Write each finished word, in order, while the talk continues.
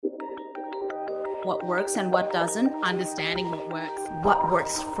what works and what doesn't. Understanding what works. What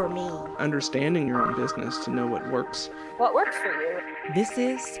works for me. Understanding your own business to know what works. What works for you. This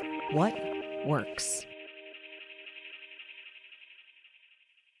is What Works.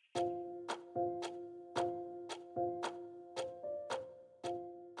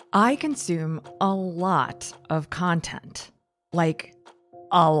 I consume a lot of content. Like,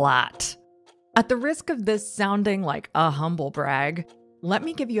 a lot. At the risk of this sounding like a humble brag, let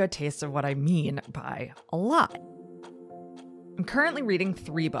me give you a taste of what I mean by a lot. I'm currently reading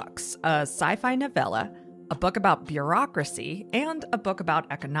 3 books, a sci-fi novella, a book about bureaucracy, and a book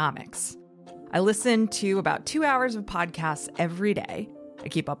about economics. I listen to about 2 hours of podcasts every day. I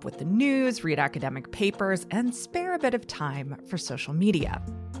keep up with the news, read academic papers, and spare a bit of time for social media.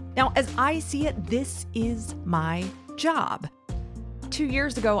 Now, as I see it, this is my job. 2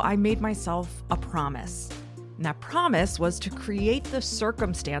 years ago, I made myself a promise. And that promise was to create the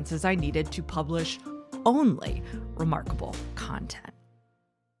circumstances I needed to publish only remarkable content.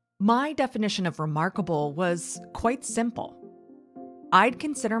 My definition of remarkable was quite simple. I'd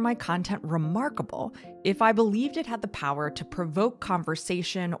consider my content remarkable if I believed it had the power to provoke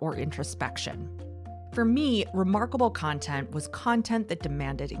conversation or introspection. For me, remarkable content was content that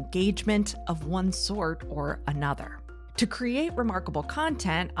demanded engagement of one sort or another. To create remarkable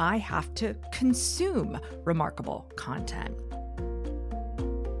content, I have to consume remarkable content.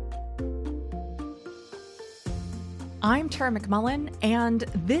 I'm Tara McMullin, and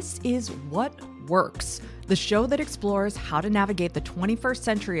this is What Works, the show that explores how to navigate the 21st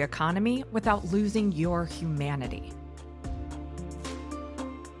century economy without losing your humanity.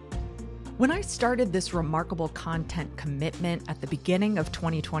 When I started this remarkable content commitment at the beginning of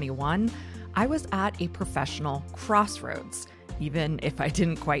 2021, I was at a professional crossroads, even if I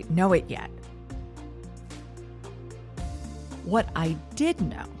didn't quite know it yet. What I did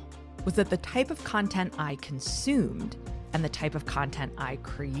know was that the type of content I consumed and the type of content I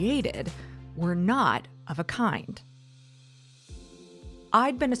created were not of a kind.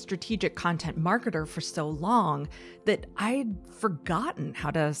 I'd been a strategic content marketer for so long that I'd forgotten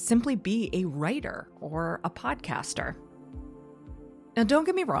how to simply be a writer or a podcaster. Now, don't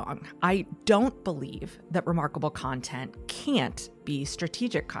get me wrong, I don't believe that remarkable content can't be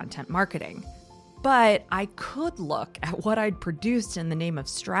strategic content marketing. But I could look at what I'd produced in the name of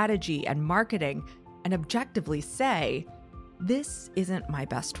strategy and marketing and objectively say, this isn't my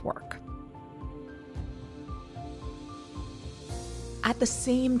best work. At the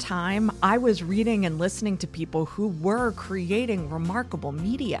same time, I was reading and listening to people who were creating remarkable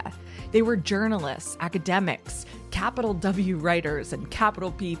media. They were journalists, academics, capital W writers, and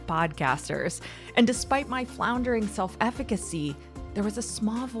capital P podcasters. And despite my floundering self-efficacy, there was a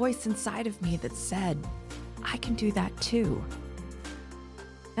small voice inside of me that said, I can do that too.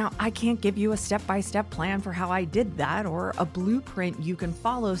 Now, I can't give you a step-by-step plan for how I did that or a blueprint you can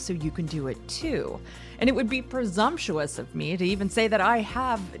follow so you can do it too. And it would be presumptuous of me to even say that I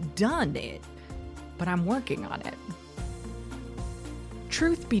have done it, but I'm working on it.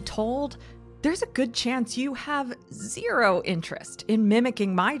 Truth be told, there's a good chance you have zero interest in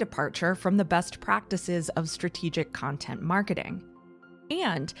mimicking my departure from the best practices of strategic content marketing.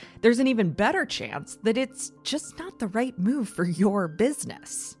 And there's an even better chance that it's just not the right move for your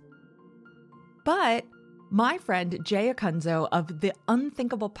business. But my friend Jay Acunzo of the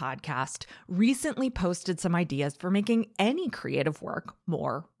Unthinkable podcast recently posted some ideas for making any creative work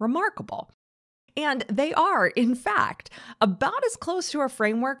more remarkable. And they are, in fact, about as close to a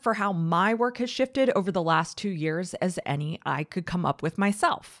framework for how my work has shifted over the last 2 years as any I could come up with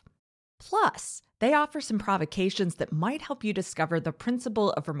myself. Plus, they offer some provocations that might help you discover the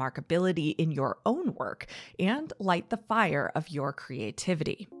principle of remarkability in your own work and light the fire of your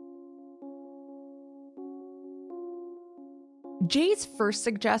creativity. Jay's first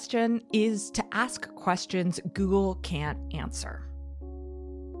suggestion is to ask questions Google can't answer.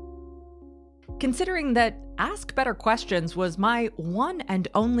 Considering that Ask Better Questions was my one and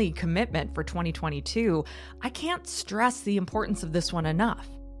only commitment for 2022, I can't stress the importance of this one enough.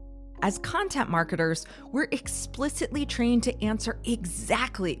 As content marketers, we're explicitly trained to answer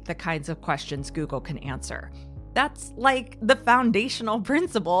exactly the kinds of questions Google can answer. That's like the foundational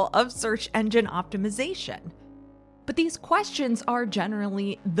principle of search engine optimization. But these questions are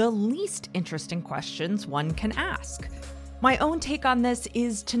generally the least interesting questions one can ask. My own take on this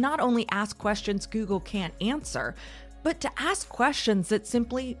is to not only ask questions Google can't answer, but to ask questions that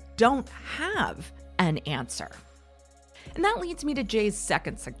simply don't have an answer. And that leads me to Jay's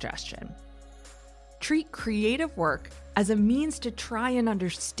second suggestion. Treat creative work as a means to try and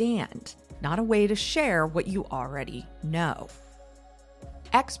understand, not a way to share what you already know.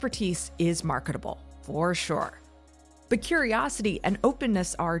 Expertise is marketable, for sure. But curiosity and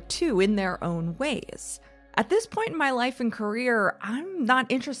openness are too, in their own ways. At this point in my life and career, I'm not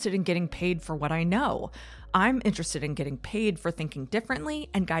interested in getting paid for what I know. I'm interested in getting paid for thinking differently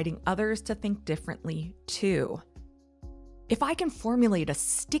and guiding others to think differently too. If I can formulate a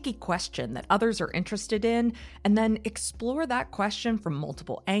sticky question that others are interested in and then explore that question from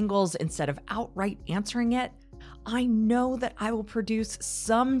multiple angles instead of outright answering it, I know that I will produce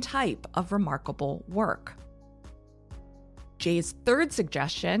some type of remarkable work. Jay's third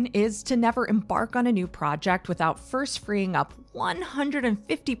suggestion is to never embark on a new project without first freeing up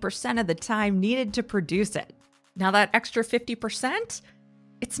 150% of the time needed to produce it. Now, that extra 50%,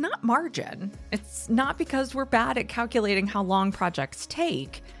 it's not margin. It's not because we're bad at calculating how long projects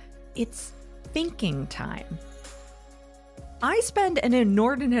take. It's thinking time. I spend an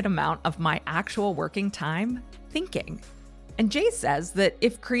inordinate amount of my actual working time thinking. And Jay says that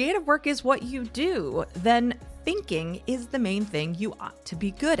if creative work is what you do, then thinking is the main thing you ought to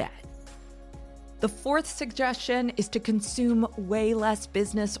be good at. The fourth suggestion is to consume way less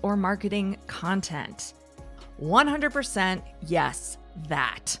business or marketing content. 100% yes,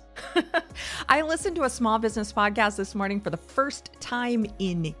 that. I listened to a small business podcast this morning for the first time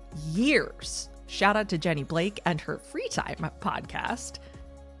in years. Shout out to Jenny Blake and her Free Time podcast.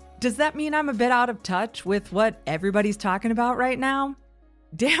 Does that mean I'm a bit out of touch with what everybody's talking about right now?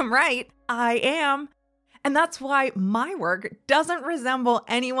 Damn right, I am. And that's why my work doesn't resemble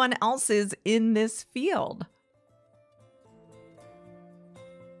anyone else's in this field.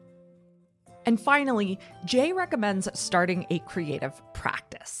 And finally, Jay recommends starting a creative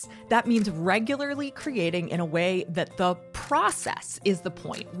practice. That means regularly creating in a way that the process is the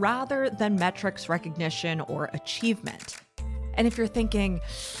point, rather than metrics, recognition, or achievement. And if you're thinking,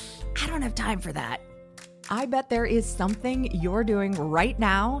 I don't have time for that, I bet there is something you're doing right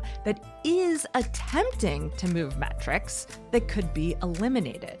now that is attempting to move metrics that could be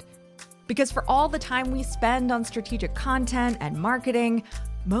eliminated. Because for all the time we spend on strategic content and marketing,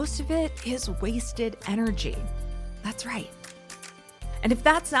 most of it is wasted energy. That's right. And if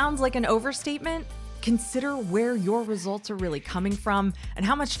that sounds like an overstatement, consider where your results are really coming from and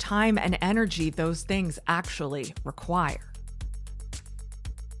how much time and energy those things actually require.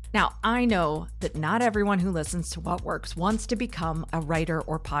 Now, I know that not everyone who listens to What Works wants to become a writer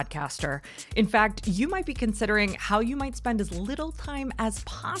or podcaster. In fact, you might be considering how you might spend as little time as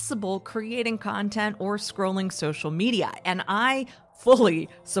possible creating content or scrolling social media, and I fully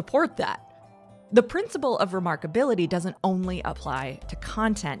support that. The principle of remarkability doesn't only apply to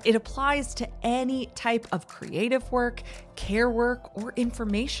content. It applies to any type of creative work, care work, or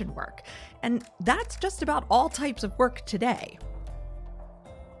information work. And that's just about all types of work today.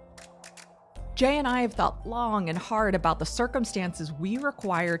 Jay and I have thought long and hard about the circumstances we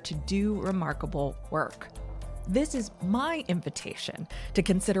require to do remarkable work. This is my invitation to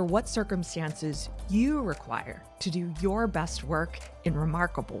consider what circumstances you require to do your best work in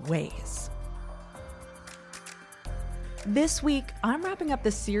remarkable ways. This week, I'm wrapping up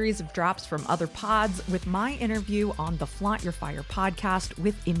this series of drops from other pods with my interview on the Flaunt Your Fire podcast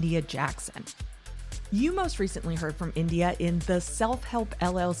with India Jackson. You most recently heard from India in the Self-Help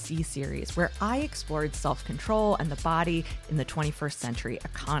LLC series, where I explored self-control and the body in the 21st century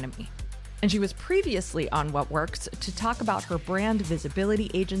economy. And she was previously on What Works to talk about her brand visibility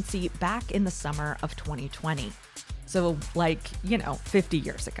agency back in the summer of 2020. So 50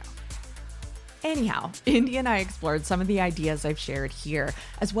 years ago. Anyhow, India and I explored some of the ideas I've shared here,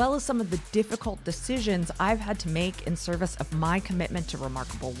 as well as some of the difficult decisions I've had to make in service of my commitment to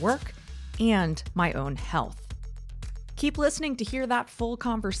remarkable work and my own health. Keep listening to hear that full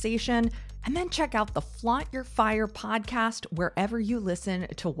conversation, and then check out the Flaunt Your Fire podcast wherever you listen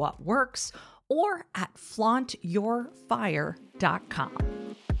to What Works or at flauntyourfire.com.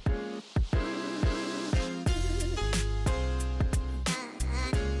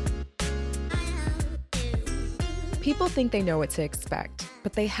 People think they know what to expect,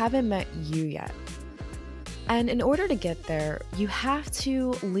 but they haven't met you yet. And in order to get there, you have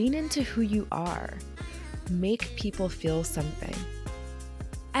to lean into who you are, make people feel something.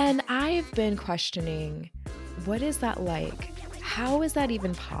 And I've been questioning, what is that like? How is that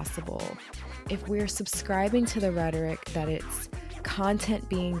even possible? If we're subscribing to the rhetoric that it's content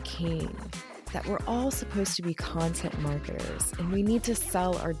being king, that we're all supposed to be content marketers and we need to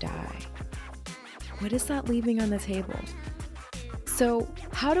sell or die. What is that leaving on the table? So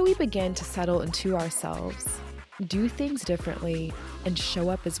how do we begin to settle into ourselves, do things differently, and show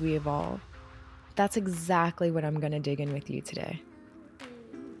up as we evolve? That's exactly what I'm going to dig in with you today.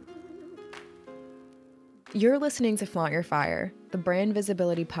 You're listening to Flaunt Your Fire, the brand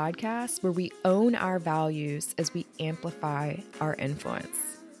visibility podcast where we own our values as we amplify our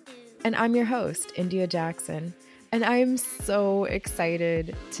influence. And I'm your host, India Jackson, and I'm so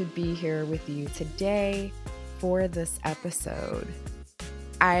excited to be here with you today for this episode.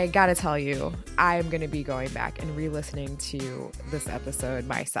 I gotta tell you, I'm gonna be going back and re-listening to this episode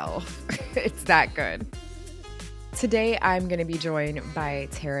myself. It's that good. Today, I'm gonna be joined by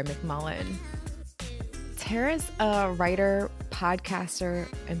Tara McMullen. Tara's a writer, podcaster,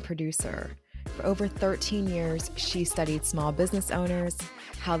 and producer. For over 13 years, she studied small business owners,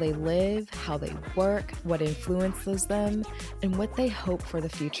 how they live, how they work, what influences them, and what they hope for the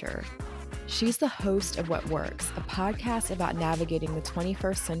future. She's the host of What Works, a podcast about navigating the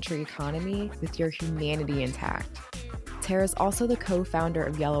 21st century economy with your humanity intact. Tara's also the co-founder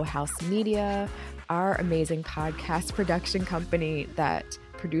of Yellow House Media, our amazing podcast production company that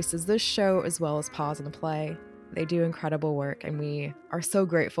produces this show as well as Pause and Play. They do incredible work, and we are so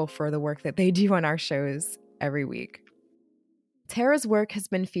grateful for the work that they do on our shows every week. Tara's work has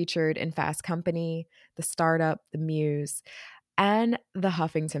been featured in Fast Company, The Startup, The Muse, and The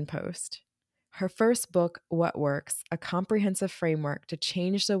Huffington Post. Her first book, What Works, a comprehensive framework to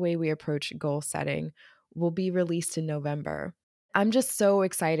change the way we approach goal setting, will be released in November. I'm just so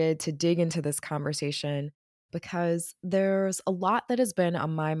excited to dig into this conversation because there's a lot that has been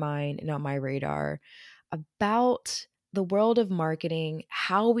on my mind and on my radar about the world of marketing,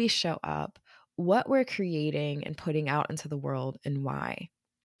 how we show up, what we're creating and putting out into the world, and why.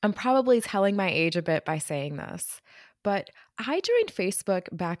 I'm probably telling my age a bit by saying this, but I joined Facebook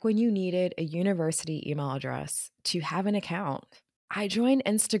back when you needed a university email address to have an account. I joined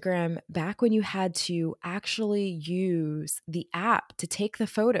Instagram back when you had to actually use the app to take the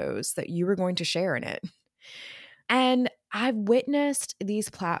photos that you were going to share in it. And I've witnessed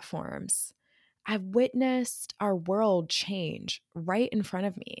these platforms. I've witnessed our world change right in front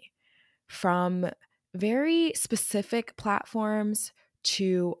of me, from very specific platforms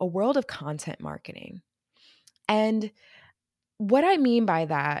to a world of content marketing. And what I mean by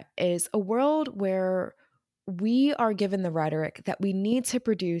that is a world where we are given the rhetoric that we need to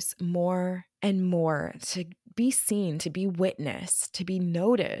produce more and more to be seen, to be witnessed, to be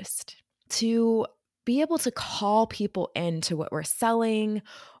noticed, to be able to call people into what we're selling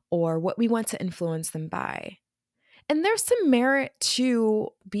or what we want to influence them by. And there's some merit to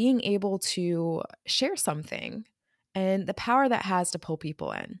being able to share something and the power that has to pull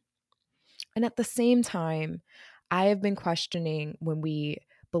people in. And at the same time, I have been questioning when we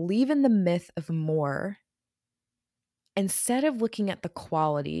believe in the myth of more, instead of looking at the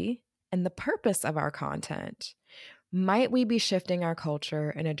quality and the purpose of our content, might we be shifting our culture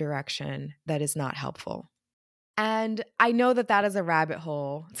in a direction that is not helpful? And I know that that is a rabbit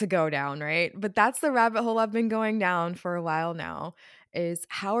hole to go down, right? But that's the rabbit hole I've been going down for a while now, is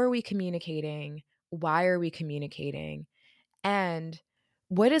how are we communicating? Why are we communicating? And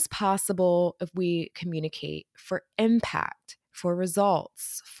what is possible if we communicate for impact, for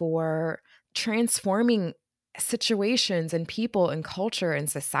results, for transforming situations and people and culture and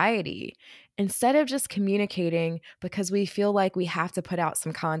society, instead of just communicating because we feel like we have to put out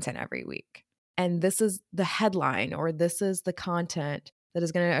some content every week. And this is the headline, or this is the content that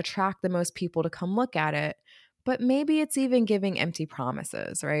is going to attract the most people to come look at it. But maybe it's even giving empty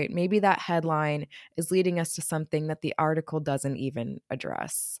promises, right? Maybe that headline is leading us to something that the article doesn't even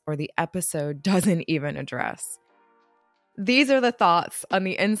address, or the episode doesn't even address. These are the thoughts on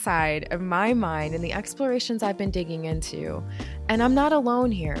the inside of my mind and the explorations I've been digging into. And I'm not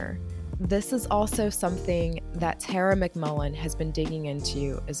alone here. This is also something that Tara McMullen has been digging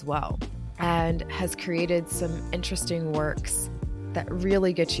into as well, and has created some interesting works that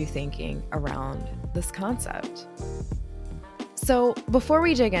really get you thinking around this concept. So before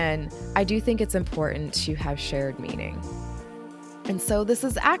we dig in, I do think it's important to have shared meaning. And so this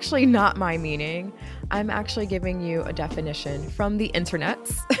is actually not my meaning. I'm actually giving you a definition from the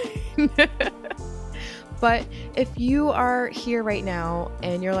internets. But if you are here right now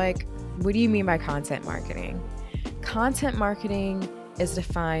and you're like, what do you mean by content marketing? Content marketing is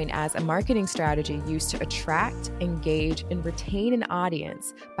defined as a marketing strategy used to attract, engage, and retain an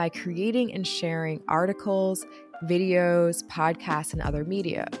audience by creating and sharing articles, videos, podcasts, and other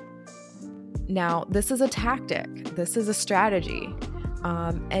media. Now, this is a tactic. This is a strategy.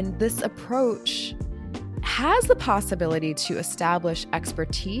 And this approach has the possibility to establish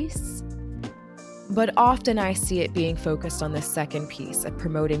expertise, but often I see it being focused on the second piece of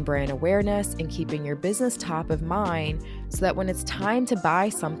promoting brand awareness and keeping your business top of mind so that when it's time to buy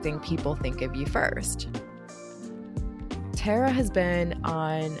something, people think of you first. Tara has been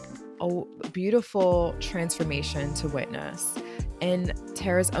on a beautiful transformation to witness in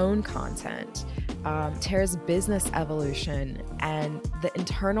Tara's own content, Tara's business evolution, and the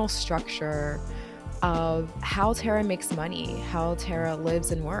internal structure of how Tara makes money, how Tara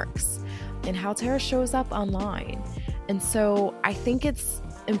lives and works, and how Tara shows up online. And so I think it's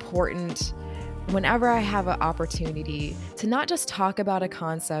important whenever I have an opportunity to not just talk about a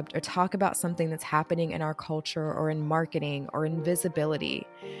concept or talk about something that's happening in our culture or in marketing or in visibility,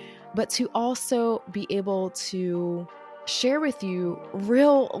 but to also be able to share with you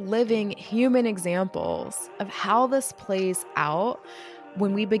real living human examples of how this plays out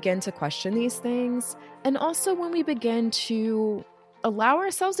when we begin to question these things, and also when we begin to allow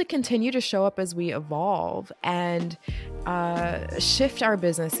ourselves to continue to show up as we evolve and shift our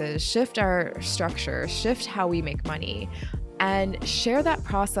businesses, shift our structure, shift how we make money, and share that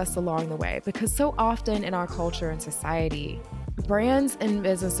process along the way. Because so often in our culture and society, brands and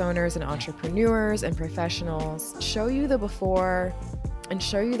business owners and entrepreneurs and professionals show you the before and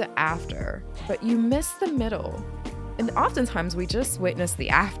show you the after, but you miss the middle. And oftentimes we just witness the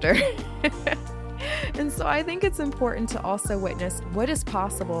after. And so I think it's important to also witness what is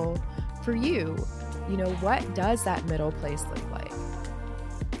possible for you. You know, what does that middle place look like?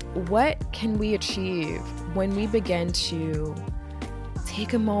 What can we achieve when we begin to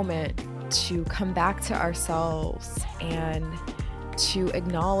take a moment to come back to ourselves and to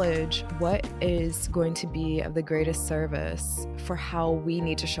acknowledge what is going to be of the greatest service for how we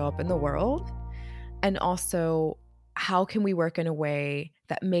need to show up in the world? And also, how can we work in a way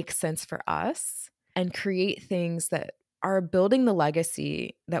that makes sense for us and create things that are building the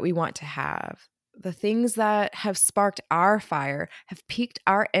legacy that we want to have? The things that have sparked our fire, have piqued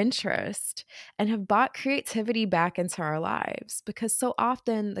our interest, and have brought creativity back into our lives. Because so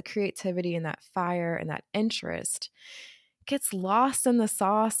often the creativity and that fire and that interest gets lost in the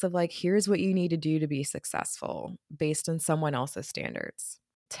sauce of like, here's what you need to do to be successful based on someone else's standards.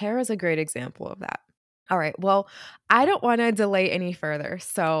 Tara's a great example of that. All right, well, I don't want to delay any further.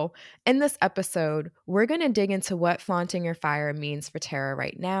 So in this episode, we're going to dig into what flaunting your fire means for Tara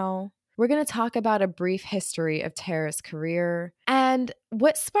right now. We're going to talk about a brief history of Tara's career and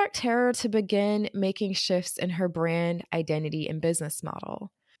what sparked Tara to begin making shifts in her brand identity and business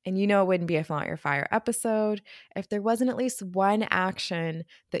model. And you know it wouldn't be a Flaunt Your Fire episode if there wasn't at least one action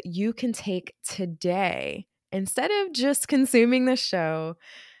that you can take today instead of just consuming the show,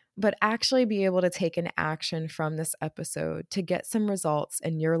 but actually be able to take an action from this episode to get some results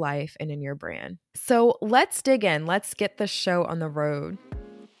in your life and in your brand. So let's dig in. Let's get the show on the road.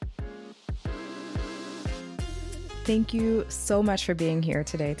 Thank you so much for being here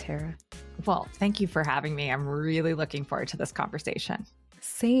today, Tara. Well, thank you for having me. I'm really looking forward to this conversation.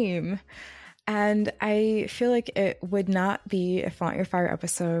 Same. And I feel like it would not be a Flaunt Your Fire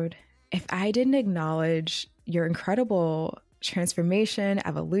episode if I didn't acknowledge your incredible transformation,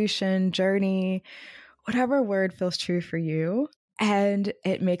 evolution, journey, whatever word feels true for you. And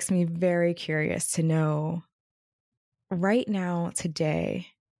it makes me very curious to know right now, today,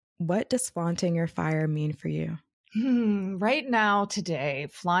 what does flaunting your fire mean for you? Right now, today,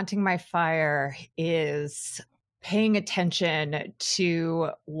 flaunting my fire is paying attention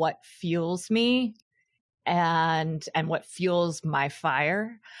to what fuels me and what fuels my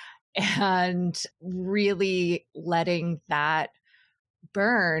fire, and really letting that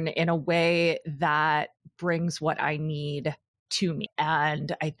burn in a way that brings what I need to me.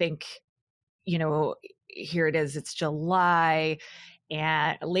 And I think, you know, here it is, it's July,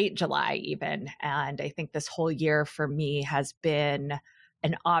 and late July even. And I think this whole year for me has been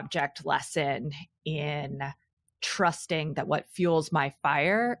an object lesson in trusting that what fuels my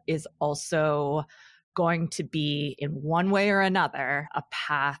fire is also going to be, in one way or another, a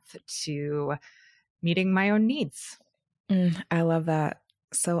path to meeting my own needs. I love that.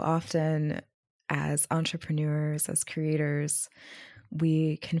 So often as entrepreneurs, as creators,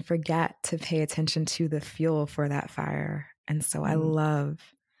 we can forget to pay attention to the fuel for that fire. And so I love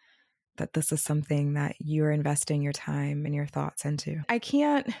that this is something that you're investing your time and your thoughts into. I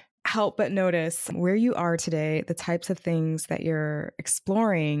can't help but notice where you are today, the types of things that you're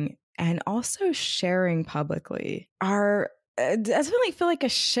exploring and also sharing publicly are definitely feel like a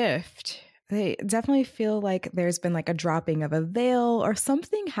shift. They definitely feel like there's been like a dropping of a veil or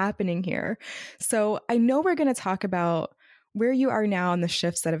something happening here. So I know we're going to talk about where you are now and the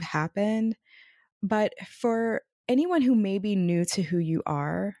shifts that have happened. But for anyone who may be new to who you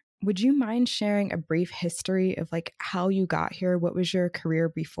are, would you mind sharing a brief history of like how you got here? What was your career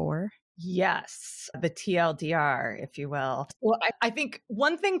before? Yes, the TLDR, if you will. Well, I think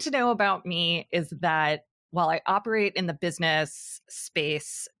one thing to know about me is that while I operate in the business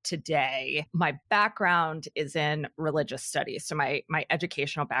space today, my background is in religious studies. So my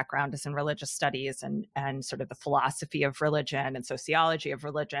educational background is in religious studies and sort of the philosophy of religion and sociology of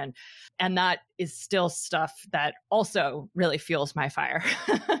religion. And that is still stuff that also really fuels my fire.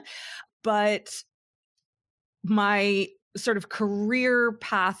 But my sort of career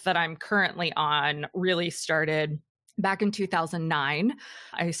path that I'm currently on really started back in 2009.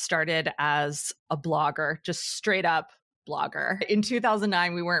 I started as a blogger, just straight up blogger. In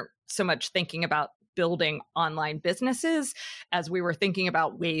 2009, we weren't so much thinking about building online businesses as we were thinking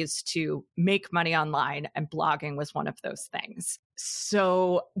about ways to make money online, and blogging was one of those things.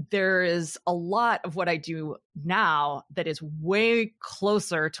 So there is a lot of what I do now that is way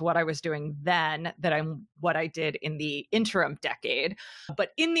closer to what I was doing then than what I did in the interim decade.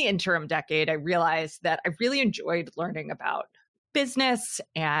 But in the interim decade, I realized that I really enjoyed learning about business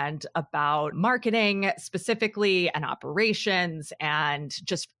and about marketing specifically, and operations, and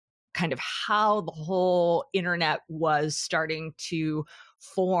just kind of how the whole internet was starting to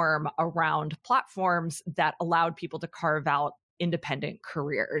form around platforms that allowed people to carve out independent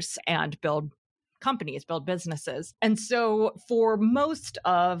careers and build companies, build businesses. And so for most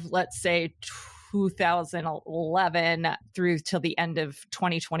of, let's say, 2011 through till the end of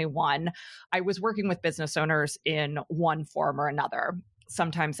 2021, I was working with business owners in one form or another.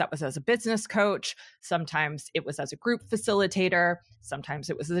 Sometimes that was as a business coach. Sometimes it was as a group facilitator. Sometimes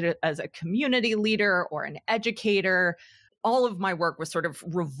it was as a community leader or an educator. All of my work was sort of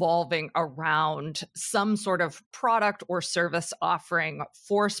revolving around some sort of product or service offering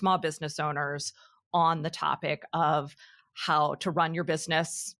for small business owners on the topic of how to run your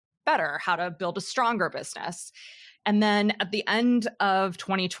business better, how to build a stronger business. And then at the end of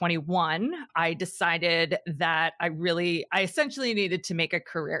 2021, I decided that I essentially needed to make a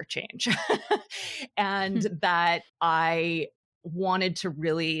career change and that I wanted to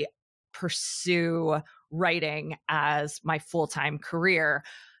really pursue writing as my full-time career.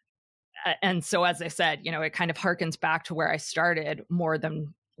 And so, as I said, it kind of harkens back to where I started more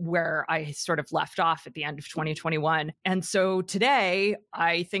than where I sort of left off at the end of 2021. And so today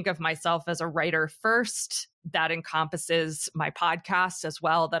I think of myself as a writer first. That encompasses my podcast as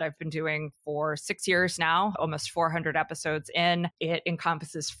well, that I've been doing for 6 years now, almost 400 episodes in. It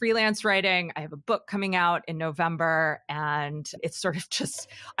encompasses freelance writing. I have a book coming out in November, and it's sort of just,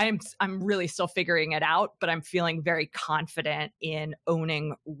 I'm really still figuring it out, but I'm feeling very confident in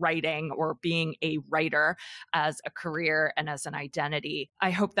owning writing or being a writer as a career and as an identity. I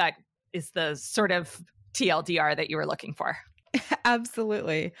hope that is the sort of TLDR that you were looking for.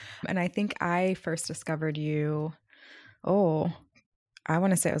 Absolutely. And I think I first discovered you, I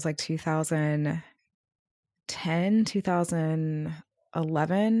want to say it was like 2010,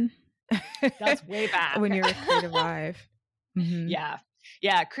 2011. That's way back. When you were Creative Live. Mm-hmm.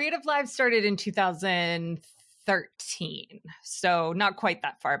 Yeah. Creative Live started in 2013. So not quite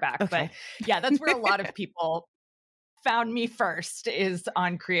that far back. Okay. But yeah, that's where a lot of people found me first, is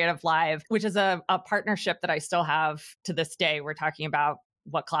on Creative Live, which is a partnership that I still have to this day. We're talking about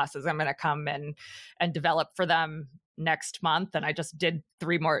what classes I'm going to come and develop for them next month. And I just did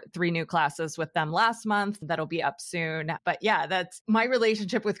three new classes with them last month. That'll be up soon. But yeah, that's my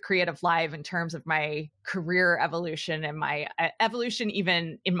relationship with Creative Live in terms of my career evolution and my evolution,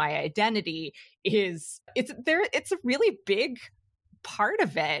 even in my identity, it's a really big part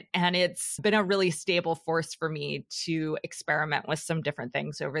of it. And it's been a really stable force for me to experiment with some different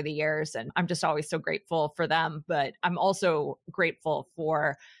things over the years. And I'm just always so grateful for them. But I'm also grateful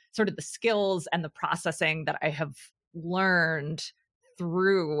for sort of the skills and the processing that I have learned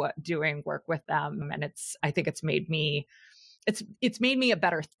through doing work with them. And I think it's made me a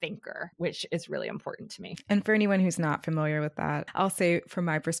better thinker, which is really important to me. And for anyone who's not familiar with that, I'll say from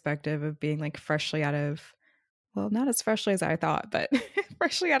my perspective of being like freshly out of, well, not as freshly as I thought, but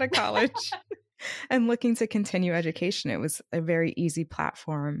freshly out of college and looking to continue education, it was a very easy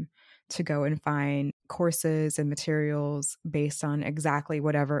platform to go and find courses and materials based on exactly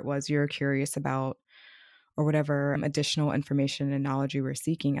whatever it was you're curious about or whatever additional information and knowledge you were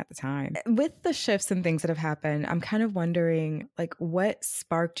seeking at the time. With the shifts and things that have happened, I'm kind of wondering, like, what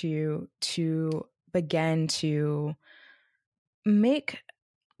sparked you to begin to make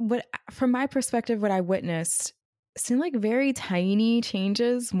what, from my perspective, what I witnessed seemed like very tiny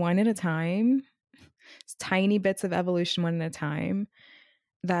changes, one at a time, tiny bits of evolution, one at a time,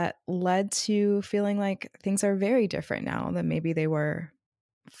 that led to feeling like things are very different now than maybe they were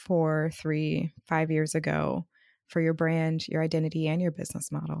 4, 3, 5 years ago for your brand, your identity, and your business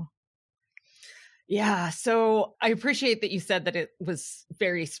model. Yeah. So I appreciate that you said that it was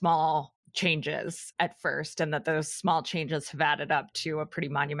very small changes at first, and that those small changes have added up to a pretty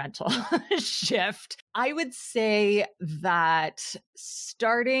monumental shift. I would say that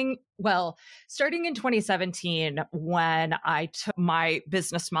starting in 2017, when I took my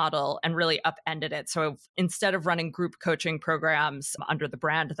business model and really upended it. So instead of running group coaching programs under the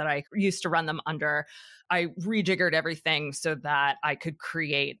brand that I used to run them under, I rejiggered everything so that I could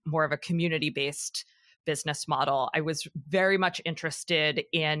create more of a community-based business model. I was very much interested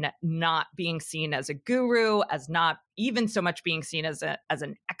in not being seen as a guru, as not even so much being seen as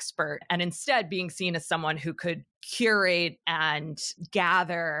an expert, and instead being seen as someone who could curate and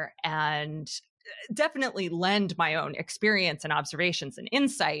gather and definitely lend my own experience and observations and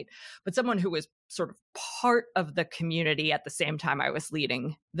insight, but someone who was sort of part of the community at the same time I was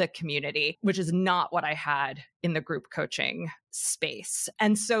leading the community, which is not what I had in the group coaching space.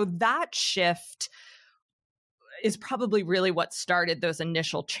 And so that shift is probably really what started those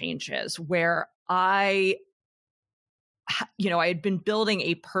initial changes, where I had been building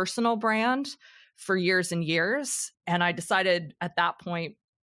a personal brand for years and years. And I decided at that point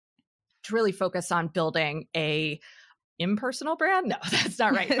to really focus on building a impersonal brand. No, that's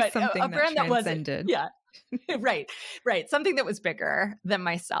not right. But something a brand that transcended. Yeah. Right. Something that was bigger than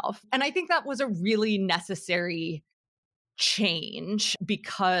myself. And I think that was a really necessary change,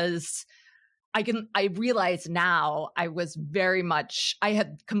 because I realize now I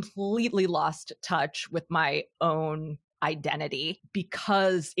had completely lost touch with my own identity,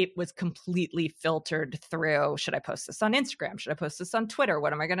 because it was completely filtered through, should I post this on Instagram? Should I post this on Twitter?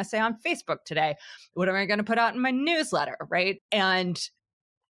 What am I going to say on Facebook today? What am I going to put out in my newsletter? Right. And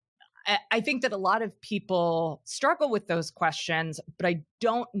I think that a lot of people struggle with those questions, but I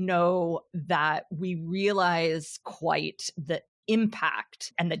don't know that we realize quite the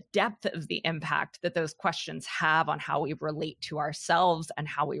impact and the depth of the impact that those questions have on how we relate to ourselves and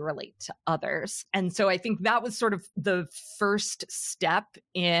how we relate to others. And so I think that was sort of the first step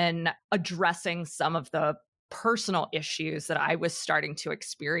in addressing some of the personal issues that I was starting to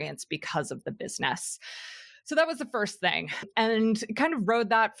experience because of the business. So that was the first thing, and kind of rode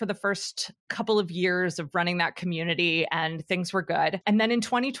that for the first couple of years of running that community, and things were good. And then in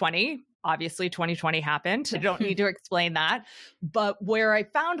 2020, obviously 2020 happened. I don't need to explain that. But where I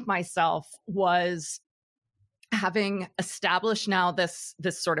found myself was having established now this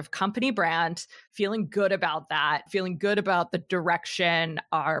sort of company brand, feeling good about that, feeling good about the direction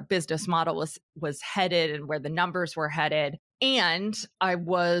our business model was headed and where the numbers were headed. And I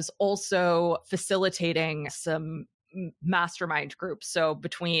was also facilitating some mastermind groups. So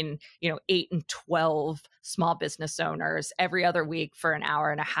between, 8 and 12 small business owners every other week for an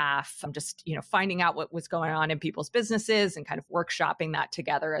hour and a half. I'm just, finding out what was going on in people's businesses and kind of workshopping that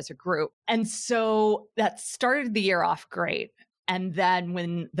together as a group. And so that started the year off great. And then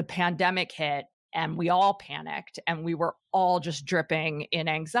when the pandemic hit, and we all panicked and we were all just dripping in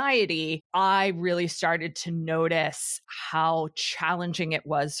anxiety, I really started to notice how challenging it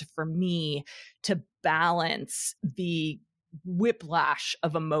was for me to balance the whiplash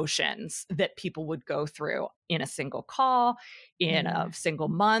of emotions that people would go through in a single call, in a single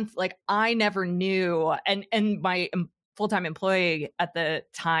month. Like, I never knew, and my full-time employee at the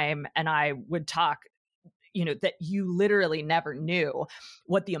time and I would talk, that you literally never knew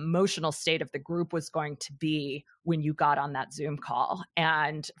what the emotional state of the group was going to be when you got on that Zoom call.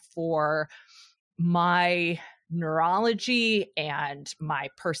 And for my neurology and my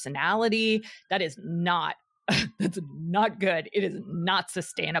personality, that's not good. It is not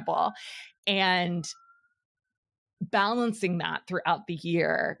sustainable. And balancing that throughout the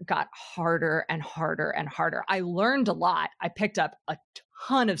year got harder and harder and harder. I learned a lot. I picked up a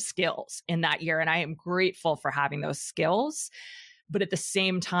ton of skills in that year, and I am grateful for having those skills. But at the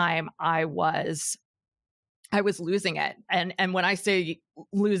same time, I was losing it. And when I say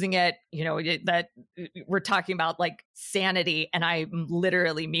losing it, that we're talking about like sanity, and I'm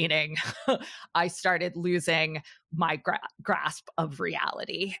literally meaning I started losing my grasp of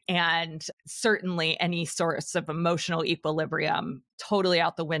reality, and certainly any source of emotional equilibrium totally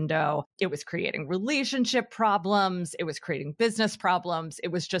out the window. It was creating relationship problems. It was creating business problems. It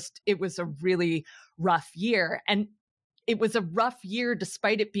was a really rough year. And it was a rough year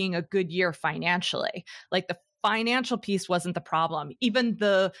despite it being a good year financially. Like, the financial piece wasn't the problem. Even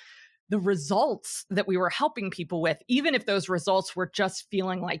the results that we were helping people with, even if those results were just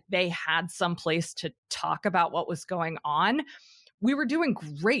feeling like they had some place to talk about what was going on, we were doing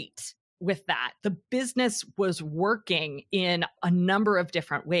great with that. The business was working in a number of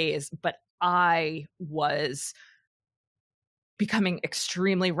different ways, but I was becoming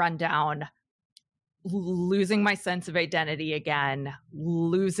extremely run down, losing my sense of identity again,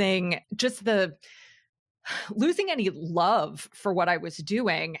 losing any love for what I was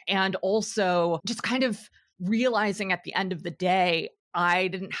doing, and also just kind of realizing at the end of the day, I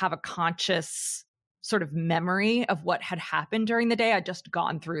didn't have a conscious sort of memory of what had happened during the day. I'd just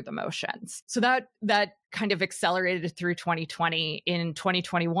gone through the motions. So that kind of accelerated through 2020. In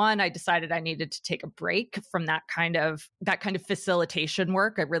 2021, I decided I needed to take a break from that kind of facilitation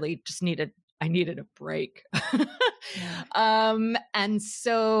work. I really just needed a break. And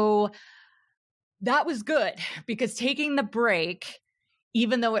so that was good, because taking the break,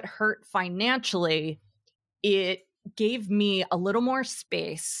 even though it hurt financially, it gave me a little more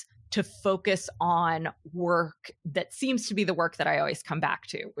space to focus on work that seems to be the work that I always come back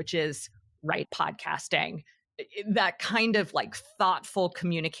to, which is podcasting, that kind of like thoughtful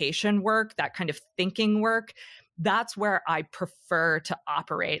communication work, that kind of thinking work. That's where I prefer to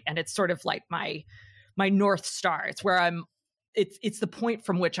operate. And it's sort of like my North Star. It's where it's the point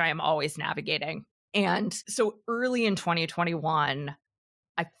from which I am always navigating. And so early in 2021,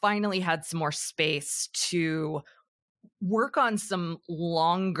 I finally had some more space to work on some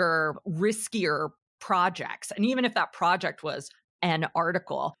longer, riskier projects. And even if that project was an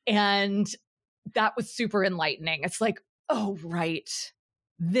article, and that was super enlightening. It's like, oh, right.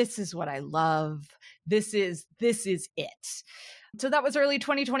 This is what I love. This is it. So that was early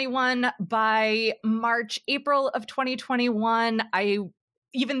 2021. By March, April of 2021,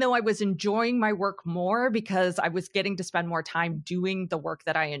 even though I was enjoying my work more because I was getting to spend more time doing the work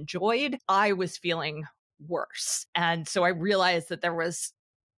that I enjoyed, I was feeling worse. And so I realized that there was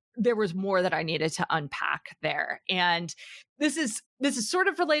more that I needed to unpack there. And this is sort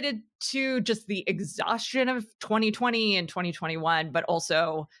of related to just the exhaustion of 2020 and 2021, but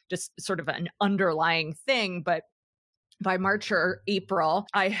also just sort of an underlying thing. But by March or April,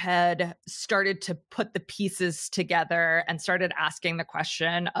 I had started to put the pieces together and started asking the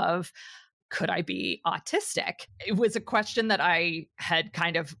question of, could I be autistic? It was a question that I had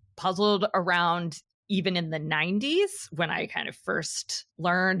kind of puzzled around even in the 90s, when I kind of first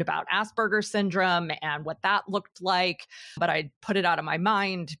learned about Asperger's syndrome and what that looked like. But I put it out of my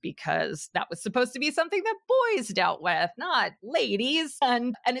mind because that was supposed to be something that boys dealt with, not ladies.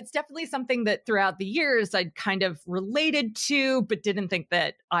 And it's definitely something that throughout the years I'd kind of related to, but didn't think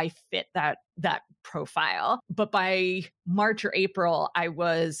that I fit that profile. But by March or April, I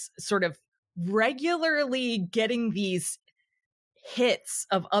was sort of regularly getting these hits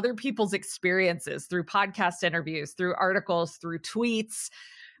of other people's experiences through podcast interviews, through articles, through tweets,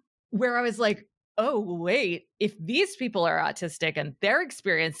 where I was like, oh, wait, if these people are autistic and they're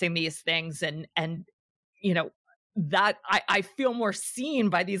experiencing these things and you know, that I feel more seen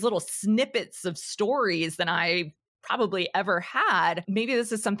by these little snippets of stories than I probably ever had, maybe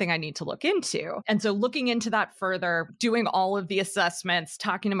this is something I need to look into. And so looking into that further, doing all of the assessments,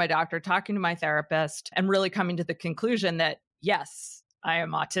 talking to my doctor, talking to my therapist, and really coming to the conclusion that yes, I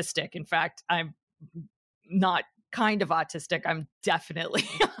am autistic. In fact, I'm not kind of autistic. I'm definitely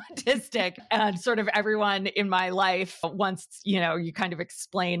autistic. And sort of everyone in my life, once, you kind of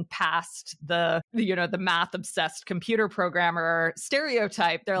explain past the math obsessed computer programmer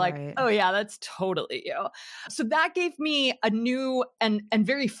stereotype, they're like, right. Oh yeah, that's totally you. So that gave me a new and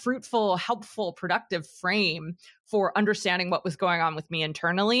very fruitful, helpful, productive frame for understanding what was going on with me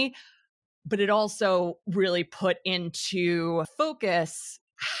internally. But it also really put into focus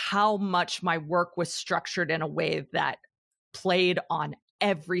how much my work was structured in a way that played on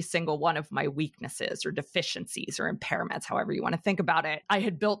every single one of my weaknesses or deficiencies or impairments, however you want to think about it. I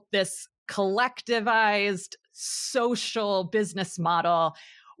had built this collectivized social business model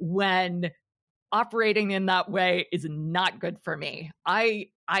when operating in that way is not good for me.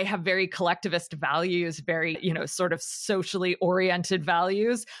 I have very collectivist values, very, sort of socially oriented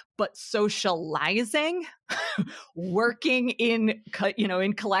values, but socializing, working in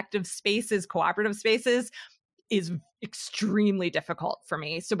collective spaces, cooperative spaces is extremely difficult for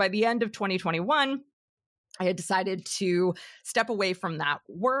me. So by the end of 2021, I had decided to step away from that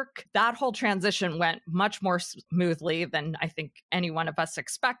work. That whole transition went much more smoothly than I think any one of us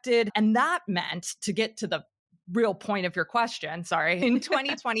expected. And that meant, to get to the real point of your question, in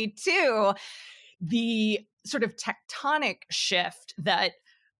 2022, the sort of tectonic shift that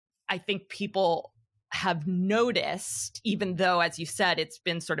I think people have noticed, even though, as you said, it's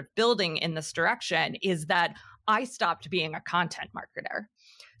been sort of building in this direction, is that I stopped being a content marketer.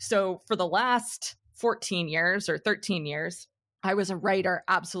 So for the last 14 years or 13 years, I was a writer,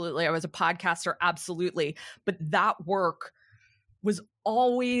 absolutely. I was a podcaster, absolutely. But that work was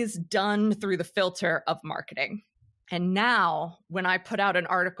always done through the filter of marketing. And now when I put out an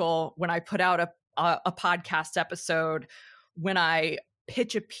article, when I put out a a podcast episode, when I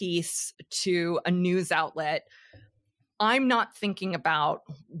pitch a piece to a news outlet, I'm not thinking about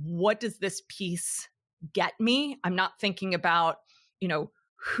what does this piece get me? I'm not thinking about,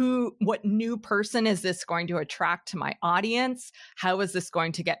 what new person is this going to attract to my audience? How is this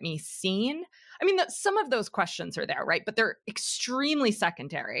going to get me seen? I mean, some of those questions are there, right? But they're extremely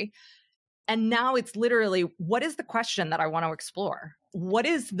secondary. And now it's literally, what is the question that I want to explore? What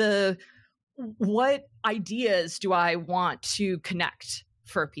ideas do I want to connect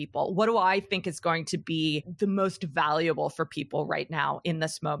for people? What do I think is going to be the most valuable for people right now in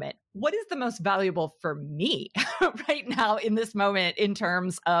this moment? What is the most valuable for me right now in this moment in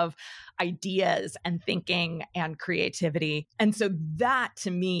terms of ideas and thinking and creativity? And so that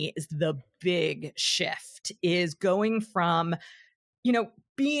to me is the big shift, is going from,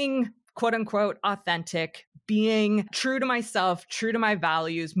 being quote unquote authentic, being true to myself, true to my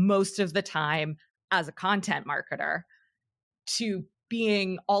values most of the time as a content marketer, to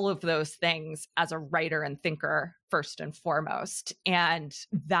being all of those things as a writer and thinker first and foremost. And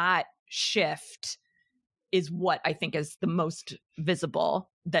that shift is what I think is the most visible,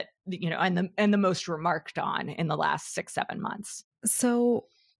 that, and the most remarked on in the last 6-7 months. So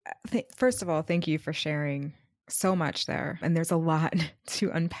first of all, thank you for sharing so much there. And there's a lot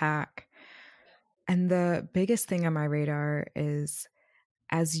to unpack. And the biggest thing on my radar is,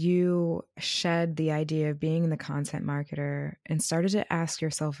 as you shed the idea of being the content marketer and started to ask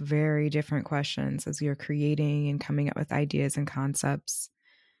yourself very different questions as you're creating and coming up with ideas and concepts,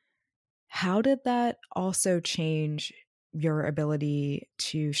 how did that also change your ability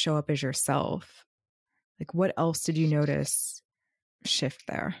to show up as yourself? Like, what else did you notice shift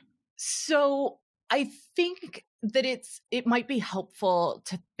there? So I think that it might be helpful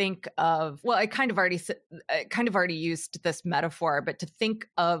to think of, well, I kind of already used this metaphor, but to think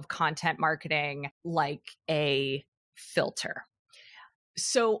of content marketing like a filter.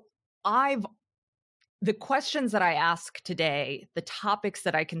 So the questions that I ask today, the topics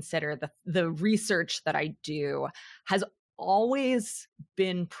that I consider, the research that I do has always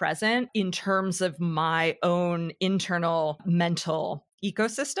been present in terms of my own internal mental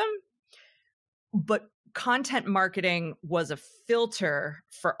ecosystem. But content marketing was a filter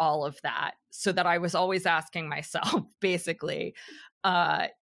for all of that, so that I was always asking myself, basically,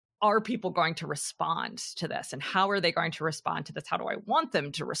 are people going to respond to this? And how are they going to respond to this? How do I want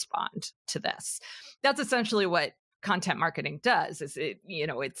them to respond to this? That's essentially what content marketing does. Is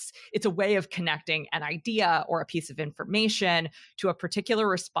it's a way of connecting an idea or a piece of information to a particular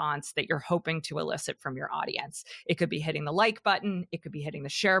response that you're hoping to elicit from your audience. It could be hitting the like button, it could be hitting the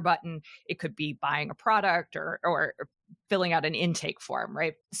share button, it could be buying a product or filling out an intake form,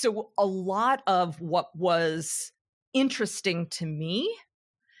 right? So a lot of what was interesting to me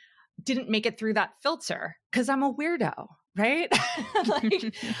didn't make it through that filter because I'm a weirdo, right?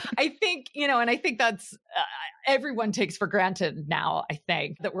 I think, and I think that's everyone takes for granted now, I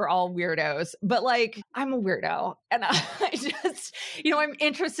think, that we're all weirdos, but I'm a weirdo, and I just, I'm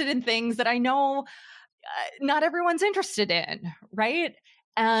interested in things that I know not everyone's interested in, right?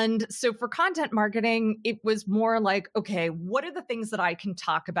 And so for content marketing, it was more like, okay, what are the things that I can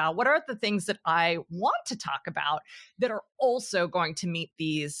talk about? What are the things that I want to talk about that are also going to meet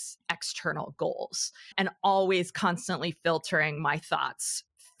these external goals? And always constantly filtering my thoughts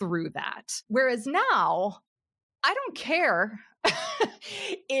through that. Whereas now, I don't care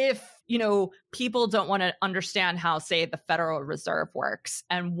if, people don't want to understand how, say, the Federal Reserve works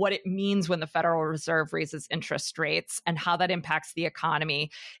and what it means when the Federal Reserve raises interest rates and how that impacts the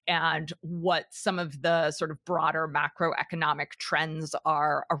economy and what some of the sort of broader macroeconomic trends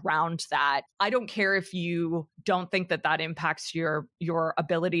are around that. I don't care if you don't think that that impacts your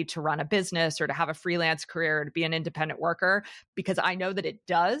ability to run a business or to have a freelance career or to be an independent worker, because I know that it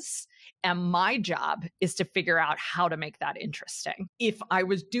does. And my job is to figure out how to make that interesting. If I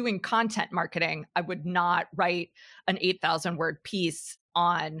was doing content marketing, I would not write an 8,000 word piece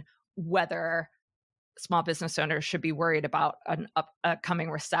on whether small business owners should be worried about an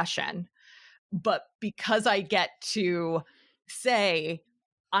upcoming recession. But because I get to say,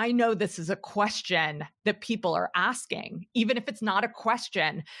 I know this is a question that people are asking, even if it's not a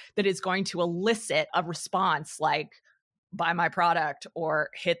question that is going to elicit a response like, buy my product or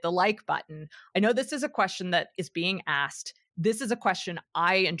hit the like button. I know this is a question that is being asked. This is a question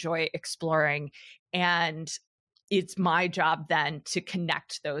I enjoy exploring. And it's my job then to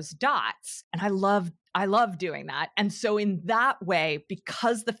connect those dots. And I love doing that. And so in that way,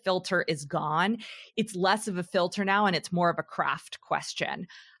 because the filter is gone, it's less of a filter now and it's more of a craft question.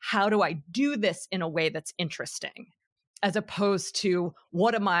 How do I do this in a way that's interesting? As opposed to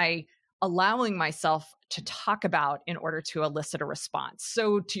what am I allowing myself to talk about in order to elicit a response.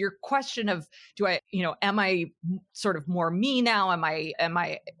 So to your question of, am I sort of more me now?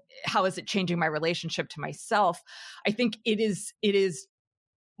 How is it changing my relationship to myself? I think it is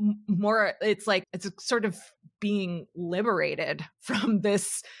more, it's sort of being liberated from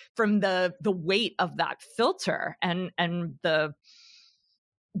the weight of that filter and the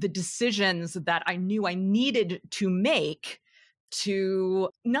decisions that I knew I needed to make to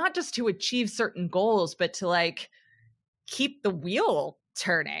not just to achieve certain goals, but to keep the wheel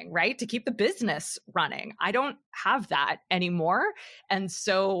turning, right? To keep the business running. I don't have that anymore. And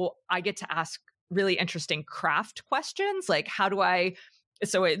so I get to ask really interesting craft questions.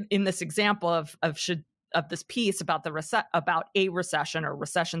 So in this example of this piece about about a recession or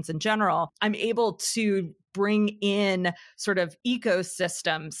recessions in general, I'm able to bring in sort of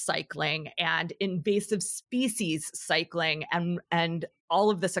ecosystem cycling and invasive species cycling and all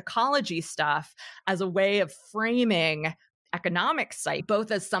of this ecology stuff as a way of framing economic cycle,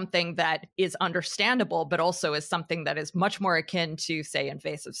 both as something that is understandable, but also as something that is much more akin to, say,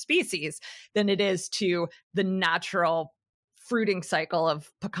 invasive species than it is to the natural fruiting cycle of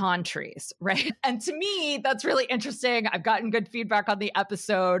pecan trees, right? And to me, that's really interesting. I've gotten good feedback on the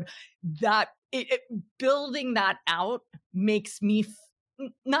episode that building that out makes me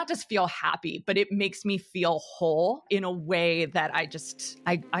not just feel happy, but it makes me feel whole in a way that I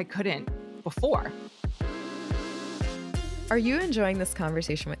couldn't before. Are you enjoying this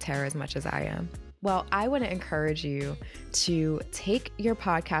conversation with Tara as much as I am? Well, I want to encourage you to take your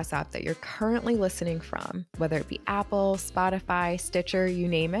podcast app that you're currently listening from, whether it be Apple, Spotify, Stitcher, you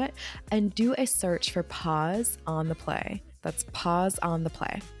name it, and do a search for Pause on the Play. That's Pause on the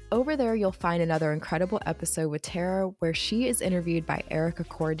Play. Over there, you'll find another incredible episode with Tara where she is interviewed by Erica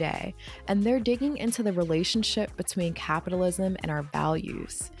Corday, and they're digging into the relationship between capitalism and our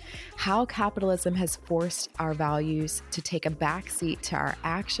values, how capitalism has forced our values to take a backseat to our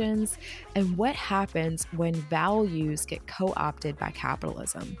actions, and what happens when values get co-opted by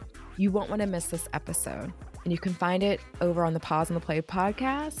capitalism. You won't want to miss this episode, and you can find it over on the Pause on the Play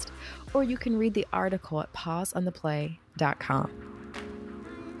podcast, or you can read the article at pauseontheplay.com.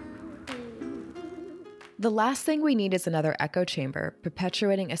 The last thing we need is another echo chamber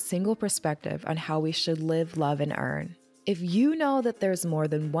perpetuating a single perspective on how we should live, love, and earn. If you know that there's more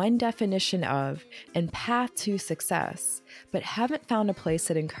than one definition of and path to success, but haven't found a place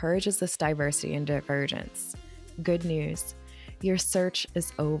that encourages this diversity and divergence, good news, your search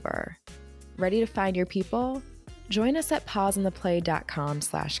is over. Ready to find your people? Join us at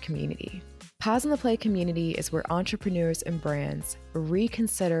pauseontheplay.com/community. Pause on the Play community is where entrepreneurs and brands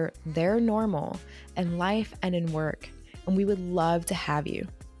reconsider their normal in life and in work, and we would love to have you.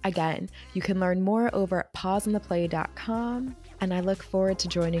 Again, you can learn more over at pauseontheplay.com, and I look forward to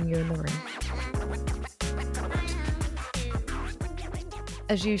joining you in the room.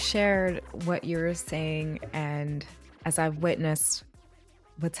 As you shared what you were saying, and as I've witnessed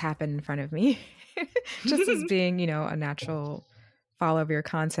what's happened in front of me, just as being, a natural follow of your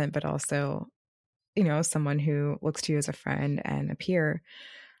content, but also, someone who looks to you as a friend and a peer.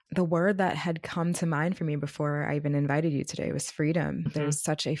 The word that had come to mind for me before I even invited you today was freedom. Mm-hmm. There's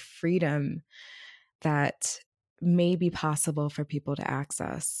such a freedom that may be possible for people to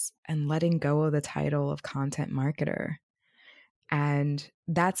access, and letting go of the title of content marketer. And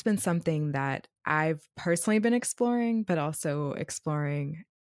that's been something that I've personally been exploring, but also exploring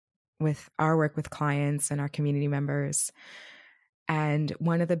with our work with clients and our community members. And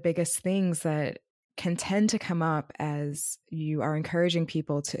one of the biggest things that can tend to come up as you are encouraging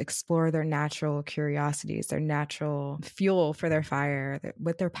people to explore their natural curiosities, their natural fuel for their fire,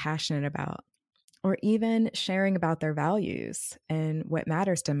 what they're passionate about, or even sharing about their values and what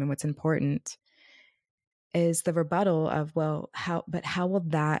matters to them and what's important, is the rebuttal of, well, how will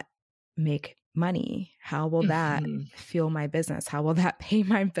that make money? How will that fuel my business? How will that pay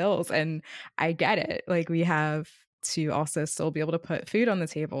my bills? And I get it. We have to also still be able to put food on the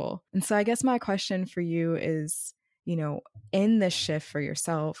table. And so I guess my question for you is, in this shift for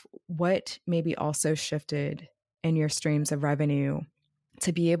yourself, what maybe also shifted in your streams of revenue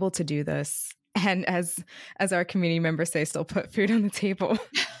to be able to do this? And as our community members say, still put food on the table.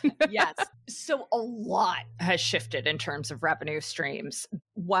 Yes. So a lot has shifted in terms of revenue streams.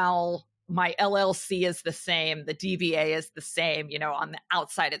 While my LLC is the same, the DBA is the same, on the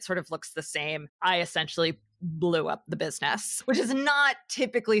outside, it sort of looks the same. I essentially blew up the business, which is not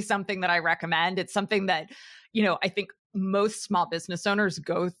typically something that I recommend. It's something that, I think most small business owners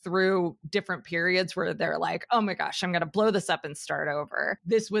go through different periods where they're like, oh my gosh, I'm going to blow this up and start over.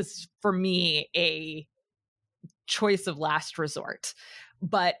 This was, for me, a choice of last resort,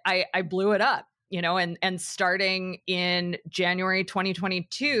 but I blew it up, and starting in January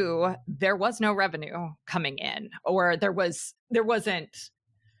 2022, there was no revenue coming in, or there wasn't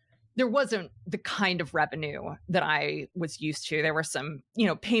the kind of revenue that I was used to. There were some,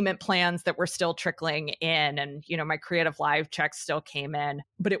 payment plans that were still trickling in, and, my Creative Live checks still came in,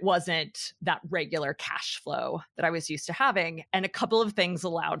 but it wasn't that regular cash flow that I was used to having. And a couple of things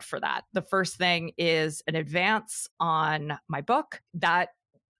allowed for that. The first thing is an advance on my book that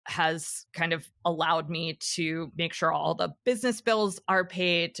has kind of allowed me to make sure all the business bills are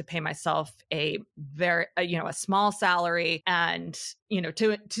paid, to pay myself a small salary, and,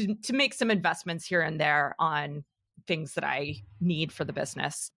 to make some investments here and there on things that I need for the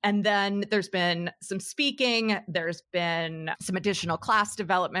business. And then there's been some speaking, there's been some additional class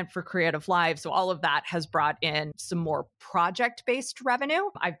development for Creative Live. So all of that has brought in some more project-based revenue.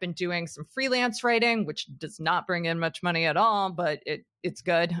 I've been doing some freelance writing, which does not bring in much money at all, but it's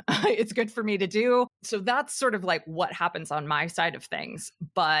good. It's good for me to do. So that's sort of like what happens on my side of things.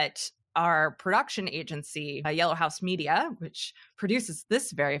 But our production agency, Yellow House Media, which produces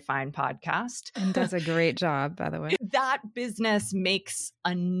this very fine podcast. And does a great job, by the way. That business makes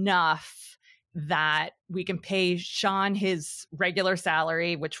enough that we can pay Sean his regular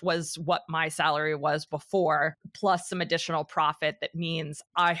salary, which was what my salary was before, plus some additional profit. That means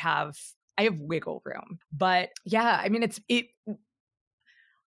I have wiggle room. But yeah, I mean,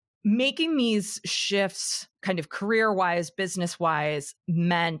 making these shifts kind of career-wise, business-wise,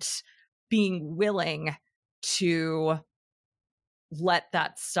 meant being willing to let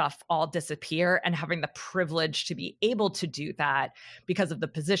that stuff all disappear, and having the privilege to be able to do that because of the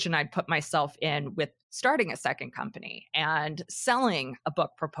position I'd put myself in with starting a second company and selling a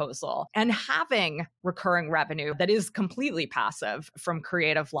book proposal and having recurring revenue that is completely passive from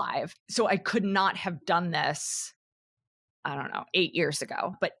Creative Live. So I could not have done this, 8 years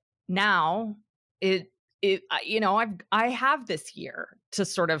ago. But now I have this year to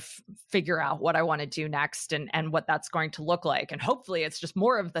sort of figure out what I want to do next and what that's going to look like. And hopefully it's just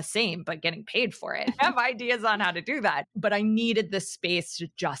more of the same, but getting paid for it. I have ideas on how to do that. But I needed this space to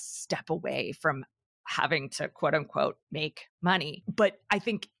just step away from having to, quote unquote, make money. But I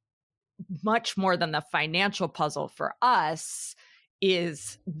think much more than the financial puzzle for us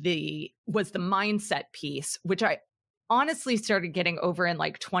was the mindset piece, which I honestly started getting over in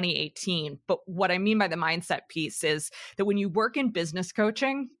like 2018. But what I mean by the mindset piece is that when you work in business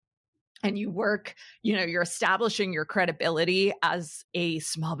coaching and you work, you're establishing your credibility as a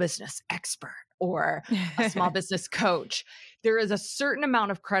small business expert or a small business coach, there is a certain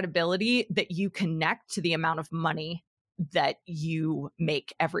amount of credibility that you connect to the amount of money that you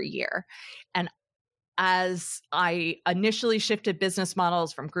make every year. And as I initially shifted business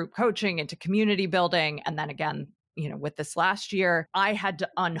models from group coaching into community building, and then again, with this last year, I had to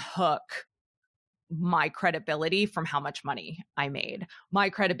unhook my credibility from how much money I made. My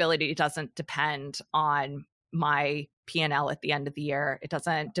credibility doesn't depend on my P&L at the end of the year. It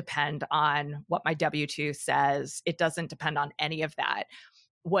doesn't depend on what my W-2 says. It doesn't depend on any of that.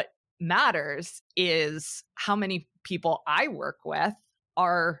 What matters is how many people I work with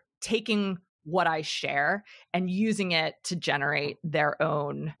are taking what I share and using it to generate their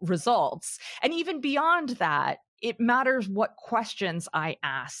own results. And even beyond that, it matters what questions I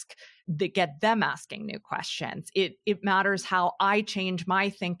ask that get them asking new questions. It matters how I change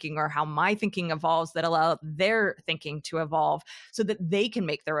my thinking or how my thinking evolves that allow their thinking to evolve so that they can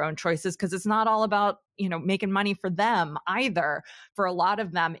make their own choices. Because it's not all about, making money for them either. For a lot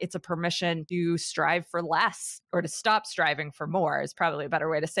of them, it's a permission to strive for less or to stop striving for more is probably a better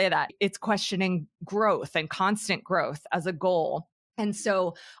way to say that. It's questioning growth and constant growth as a goal. And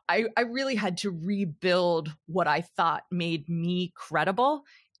so I really had to rebuild what I thought made me credible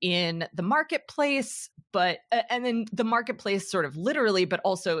in the marketplace, and then the marketplace sort of literally, but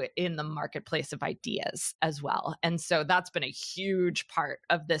also in the marketplace of ideas as well. And so that's been a huge part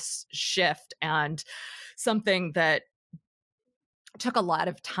of this shift and something that took a lot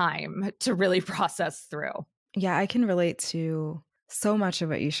of time to really process through. Yeah, I can relate to so much of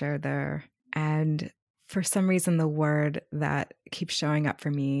what you shared there. And for some reason, the word that keeps showing up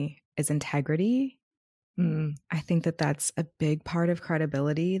for me is integrity. I think that that's a big part of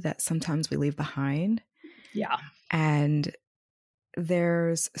credibility that sometimes we leave behind. Yeah. And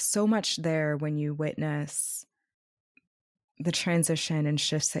there's so much there when you witness the transition and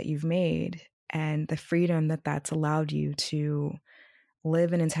shifts that you've made and the freedom that that's allowed you to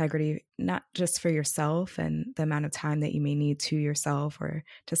live in integrity, not just for yourself and the amount of time that you may need to yourself or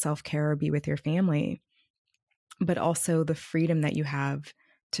to self-care or be with your family, but also the freedom that you have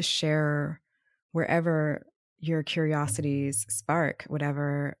to share wherever your curiosities spark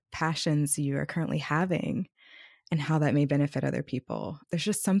whatever passions you are currently having and how that may benefit other people. There's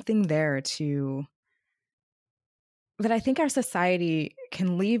just something there that I think our society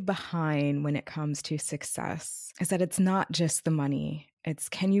can leave behind when it comes to success, is that it's not just the money. It's,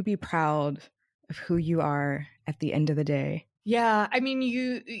 can you be proud of who you are at the end of the day? Yeah. I mean,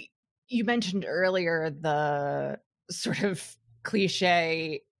 you mentioned earlier the sort of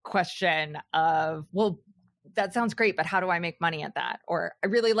cliche question of, well, that sounds great, but how do I make money at that? Or I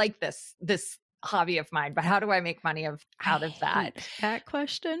really like this hobby of mine, but how do I make money out of that? That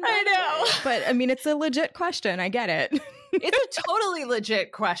question? I know. But I mean, it's a legit question. I get it. It's a totally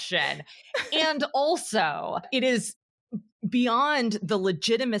legit question. And also, it is beyond the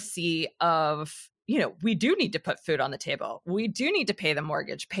legitimacy of, we do need to put food on the table. We do need to pay the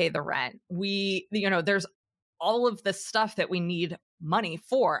mortgage, pay the rent. There's all of this stuff that we need money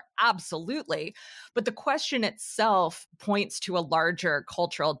for. Absolutely. But the question itself points to a larger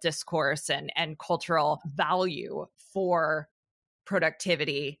cultural discourse and cultural value for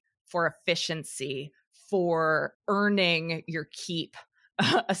productivity, for efficiency, for earning your keep,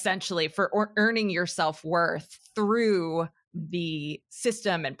 essentially, for earning your self-worth through the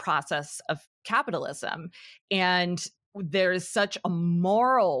system and process of capitalism. And there's such a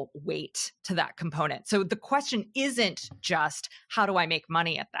moral weight to that component. So the question isn't just, how do I make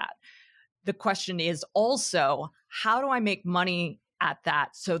money at that? The question is also, how do I make money at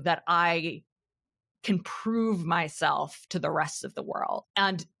that so that I can prove myself to the rest of the world?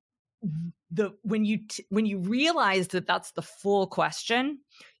 And when you realize that that's the full question,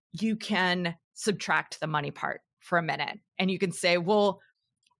 you can subtract the money part for a minute, and you can say, well,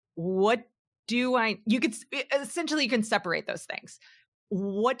 you can separate those things.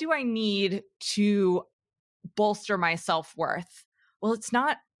 What do I need to bolster my self-worth? Well, it's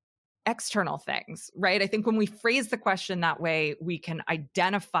not external things, right? I think when we phrase the question that way, we can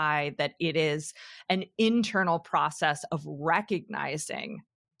identify that it is an internal process of recognizing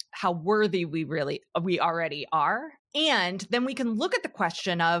how worthy we already are. And then we can look at the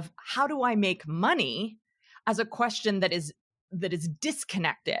question of, how do I make money, as a question that is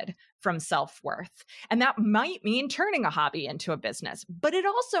disconnected from self-worth. And that might mean turning a hobby into a business, but it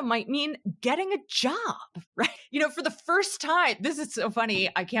also might mean getting a job, right? For the first time, this is so funny.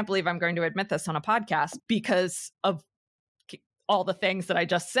 I can't believe I'm going to admit this on a podcast because of all the things that I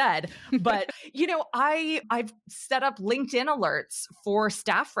just said. But, I've set up LinkedIn alerts for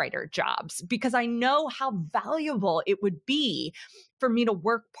staff writer jobs because I know how valuable it would be for me to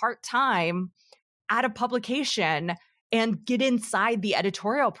work part-time at a publication and get inside the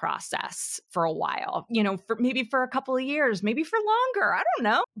editorial process for a while, for a couple of years, maybe for longer. I don't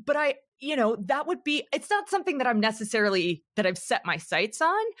know. But that would be, it's not something that I've set my sights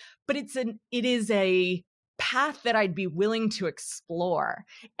on, but it is a path that I'd be willing to explore.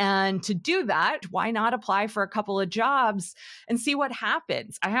 And to do that, why not apply for a couple of jobs and see what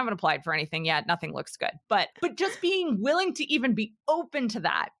happens? I haven't applied for anything yet. Nothing looks good. But just being willing to even be open to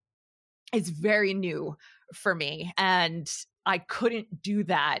that is very new for me. And I couldn't do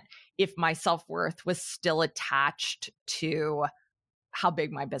that if my self-worth was still attached to how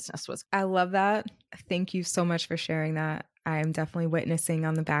big my business was. I love that. Thank you so much for sharing that. I'm definitely witnessing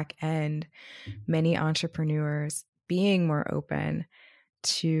on the back end many entrepreneurs being more open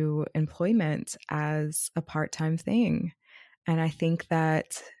to employment as a part-time thing. And I think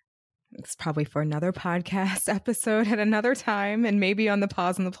that it's probably for another podcast episode at another time, and maybe on the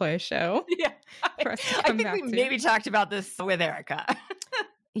Pause and the Play show. Yeah. I think we maybe talked about this with Erica.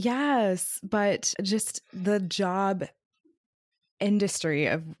 Yes, but just the job industry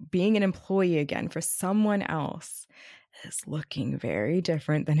of being an employee again for someone else is looking very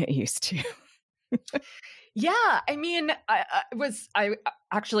different than it used to. Yeah. I mean, I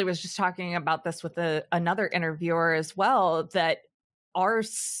actually was just talking about this with another interviewer as well, that I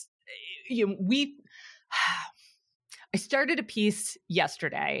started a piece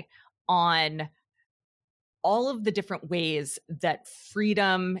yesterday on all of the different ways that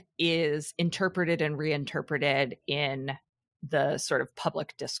freedom is interpreted and reinterpreted in the sort of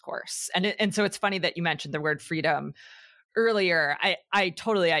public discourse. And so it's funny that you mentioned the word freedom earlier. I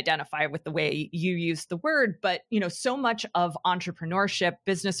totally identify with the way you use the word, but so much of entrepreneurship,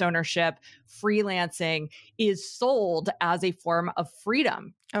 business ownership, freelancing is sold as a form of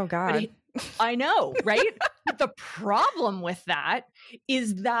freedom. Oh God. I know, right? But the problem with that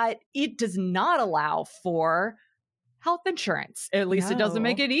is that it does not allow for health insurance. At least it doesn't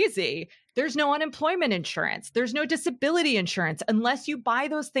make it easy. There's no unemployment insurance. There's no disability insurance unless you buy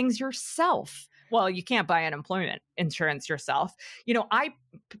those things yourself. well, you can't buy unemployment insurance yourself.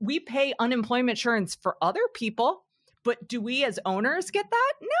 We pay unemployment insurance for other people, but do we as owners get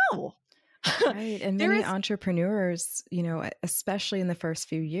that? No. Right. And many entrepreneurs, especially in the first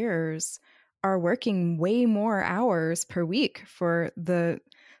few years, are working way more hours per week for the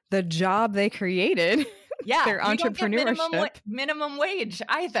job they created. Yeah. Their entrepreneurship. Don't get minimum wage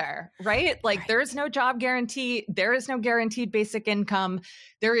either, right? Like there is no job guarantee. There is no guaranteed basic income.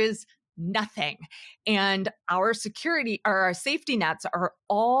 There is nothing. And our security or our safety nets are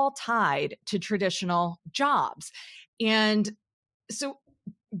all tied to traditional jobs. And so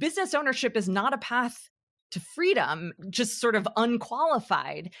business ownership is not a path to freedom, just sort of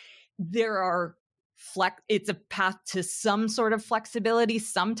unqualified. It's a path to some sort of flexibility.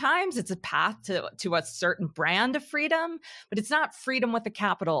 Sometimes it's a path to a certain brand of freedom, but it's not freedom with a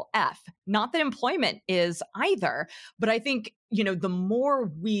capital F. Not that employment is either, but I think, the more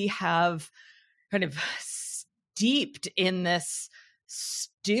we have kind of steeped in this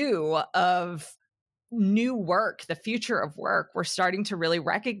stew of new work, the future of work, we're starting to really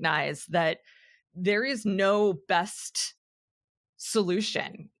recognize that there is no best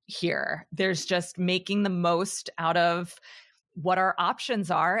solution here. There's just making the most out of what our options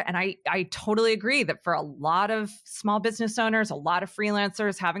are. And I totally agree that for a lot of small business owners, a lot of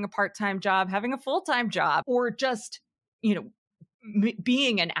freelancers, having a part-time job, having a full-time job, or just,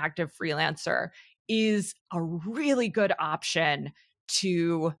 being an active freelancer is a really good option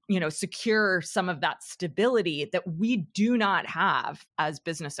to, secure some of that stability that we do not have as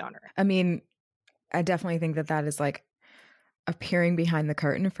business owners. I mean, I definitely think that is like a peering behind the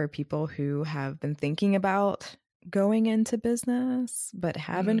curtain for people who have been thinking about going into business, but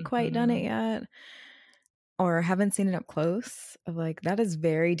haven't quite done it yet or haven't seen it up close. Like that is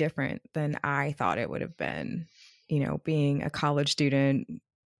very different than I thought it would have been, being a college student,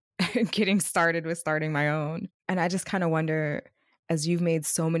 getting started with starting my own. And I just kind of wonder, as you've made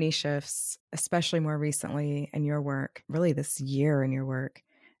so many shifts, especially more recently in your work, really this year in your work,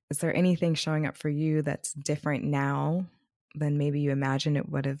 is there anything showing up for you that's different now than maybe you imagined it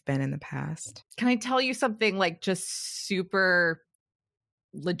would have been in the past? Can I tell you something like just super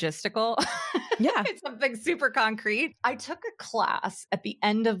logistical? Yeah. Something super concrete. I took a class at the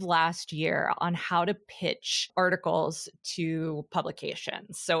end of last year on how to pitch articles to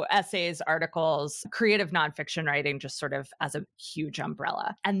publications. So essays, articles, creative nonfiction writing, just sort of as a huge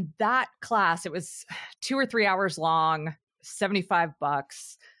umbrella. And that class, it was 2 or 3 hours long,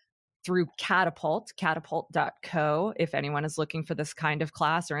 $75 through catapult.co. If anyone is looking for this kind of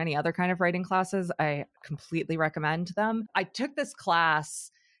class or any other kind of writing classes, I completely recommend them. I took this class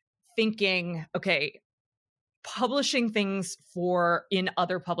thinking, okay, publishing things in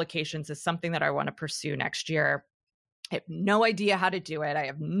other publications is something that I want to pursue next year. I have no idea how to do it. I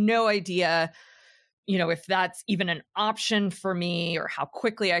have no idea, if that's even an option for me or how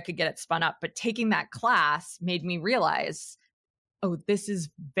quickly I could get it spun up. But taking that class made me realize, oh, this is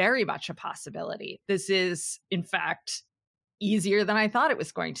very much a possibility. This is, in fact, easier than I thought it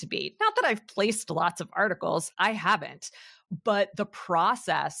was going to be. Not that I've placed lots of articles, I haven't, but the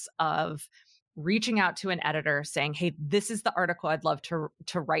process of reaching out to an editor saying, hey, this is the article I'd love to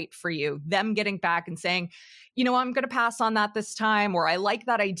write for you, them getting back and saying, I'm going to pass on that this time, or I like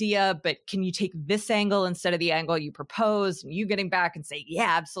that idea, but can you take this angle instead of the angle you proposed? And you getting back and say,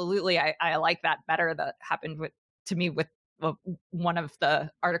 yeah, absolutely. I like that better. That happened to me with one of the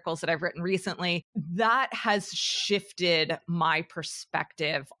articles that I've written recently. That has shifted my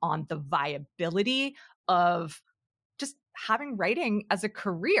perspective on the viability of just having writing as a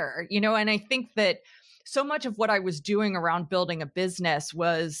career, and I think that so much of what I was doing around building a business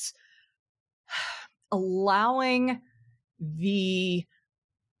was allowing the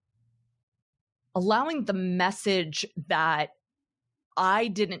message that I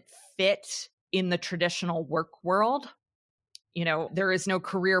didn't fit in the traditional work world. There is no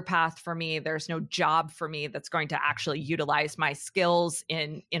career path for me. There's no job for me that's going to actually utilize my skills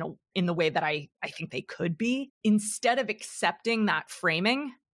in the way that I think they could be. Instead of accepting that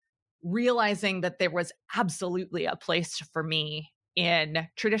framing, realizing that there was absolutely a place for me in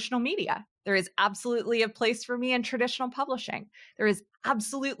traditional media. There is absolutely a place for me in traditional publishing. There is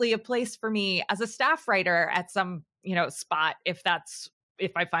absolutely a place for me as a staff writer at some, spot if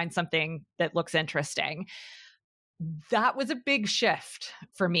I find something that looks interesting. That was a big shift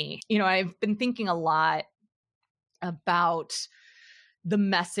for me. I've been thinking a lot about the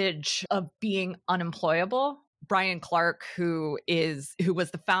message of being unemployable. Brian Clark, who was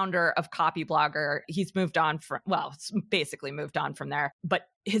the founder of Copyblogger, he's moved on basically moved on from there. But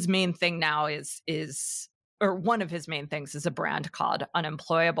his main thing now is or one of his main things is a brand called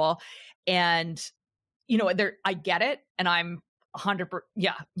Unemployable. And, I get it. And I'm 100%.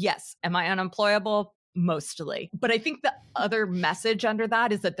 Yeah. Yes. Am I unemployable? Mostly. But I think the other message under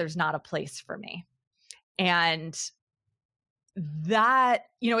that is that there's not a place for me. And that,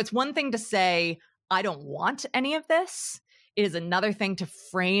 it's one thing to say, I don't want any of this. It is another thing to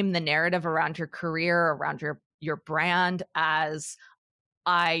frame the narrative around your career, around your brand as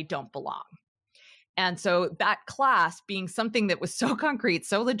I don't belong. And so that class being something that was so concrete,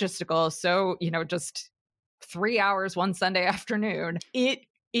 so logistical, so, just 3 hours one Sunday afternoon, it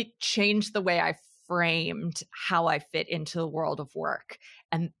changed the way I framed how I fit into the world of work.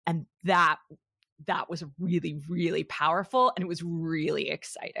 And that was really, really powerful, and it was really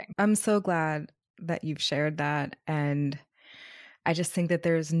exciting. I'm so glad that you've shared that. And I just think that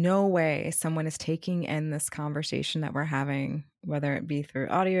there's no way someone is taking in this conversation that we're having, whether it be through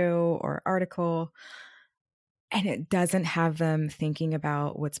audio or article, and it doesn't have them thinking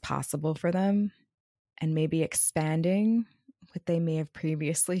about what's possible for them and maybe expanding what they may have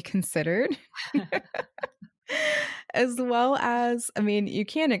previously considered. As well as, you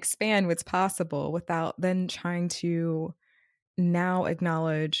can't expand what's possible without then trying to now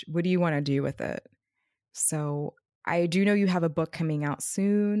acknowledge, what do you want to do with it? So I do know you have a book coming out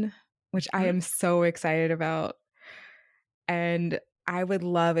soon, which I am so excited about. And I would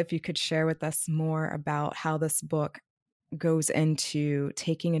love if you could share with us more about how this book goes into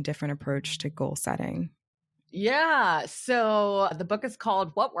taking a different approach to goal setting. Yeah. So the book is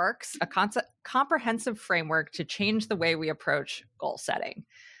called What Works? A Comprehensive Framework to Change the Way We Approach Goal Setting.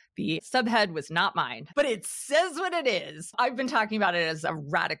 The subhead was not mine, but it says what it is. I've been talking about it as a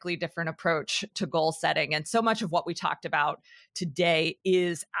radically different approach to goal setting. And so much of what we talked about today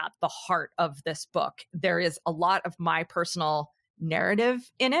is at the heart of this book. There is a lot of my personal narrative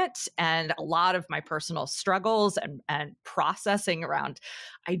in it and a lot of my personal struggles and processing around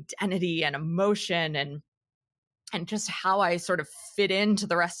identity and emotion and just how I sort of fit into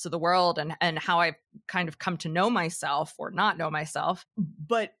the rest of the world and how I've kind of come to know myself or not know myself.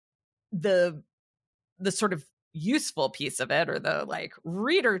 But the sort of useful piece of it, or the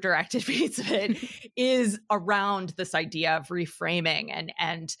reader directed piece of it, is around this idea of reframing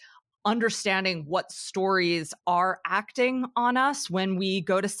and understanding what stories are acting on us when we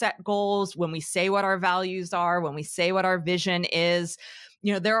go to set goals, when we say what our values are, when we say what our vision is.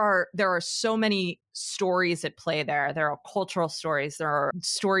 There are so many stories at play there. There are cultural stories. There are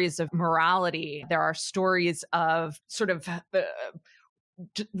stories of morality. There are stories of sort of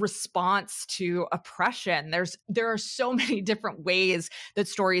response to oppression. There are so many different ways that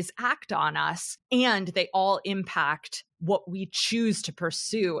stories act on us, and they all impact what we choose to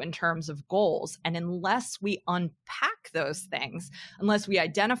pursue in terms of goals. And unless we unpack those things, unless we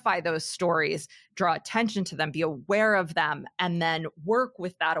identify those stories, draw attention to them, be aware of them, and then work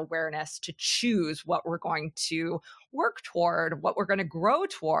with that awareness to choose what we're going to work toward, what we're going to grow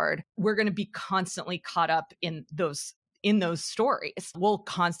toward, we're going to be constantly caught up in those stories. We'll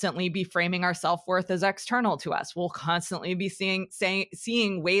constantly be framing our self-worth as external to us. We'll constantly be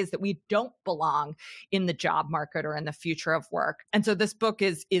seeing ways that we don't belong in the job market or in the future of work. And so this book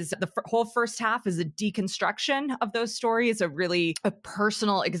is the whole first half is a deconstruction of those stories, a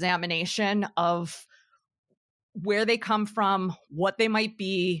personal examination of where they come from, what they might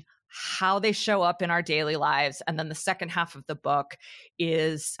be, how they show up in our daily lives. And then the second half of the book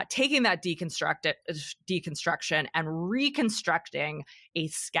is taking that deconstruction and reconstructing a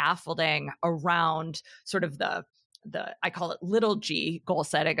scaffolding around sort of the I call it little g goal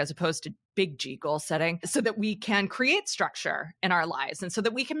setting as opposed to big G goal setting, so that we can create structure in our lives and so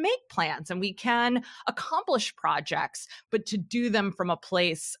that we can make plans and we can accomplish projects, but to do them from a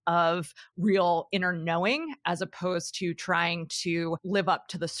place of real inner knowing as opposed to trying to live up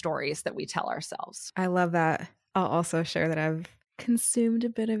to the stories that we tell ourselves. I love that. I'll also share that I've consumed a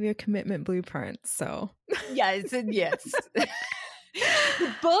bit of your commitment blueprint. So yes.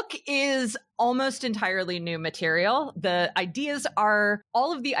 The book is almost entirely new material. The ideas are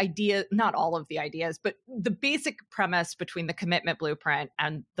not all of the ideas, but the basic premise between the Commitment Blueprint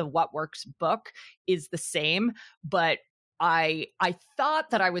and the What Works book is the same. But I thought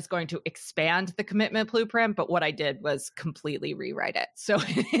that I was going to expand the Commitment Blueprint, but what I did was completely rewrite it. So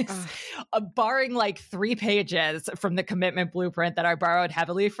it's barring 3 pages from the Commitment Blueprint that I borrowed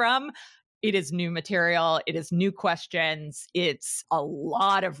heavily from. It is new material. It is new questions. It's a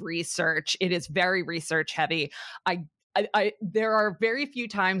lot of research. It is very research heavy. There are very few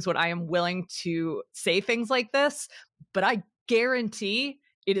times when I am willing to say things like this, but I guarantee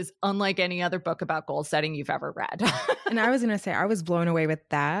It is unlike any other book about goal setting you've ever read. And I was going to say, I was blown away with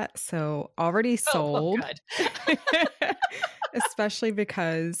that. So already sold. Good. Especially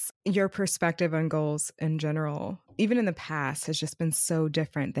because your perspective on goals in general, even in the past, has just been so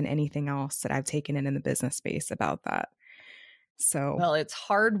different than anything else that I've taken in the business space about that. So, well, it's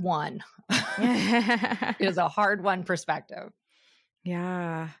hard won. It is a hard won perspective.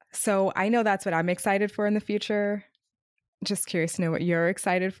 Yeah. So I know that's what I'm excited for in the future. Just curious to know what you're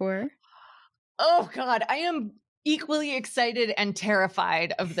excited for. Oh God, I am equally excited and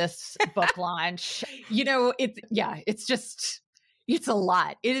terrified of this book launch. It's a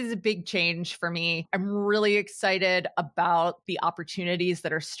lot. It is a big change for me. I'm really excited about the opportunities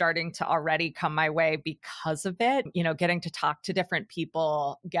that are starting to already come my way because of it. Getting to talk to different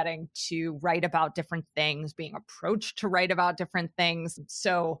people, getting to write about different things, being approached to write about different things.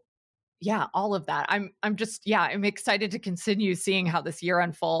 So yeah, all of that. I'm excited to continue seeing how this year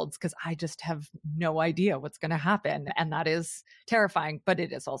unfolds because I just have no idea what's going to happen. And that is terrifying, but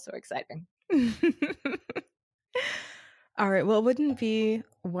it is also exciting. All right. Well, it wouldn't be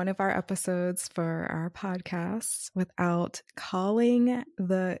one of our episodes for our podcast without calling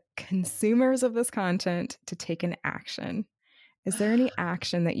the consumers of this content to take an action. Is there any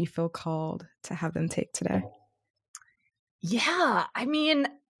action that you feel called to have them take today? Yeah. I mean,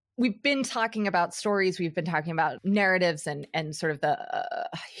 we've been talking about stories. We've been talking about narratives and sort of the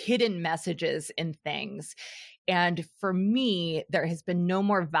hidden messages in things. And for me, there has been no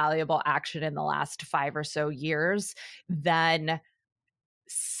more valuable action in the last 5 or so years than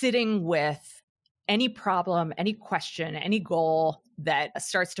sitting with any problem, any question, any goal that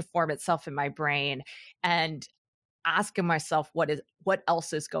starts to form itself in my brain and asking myself, what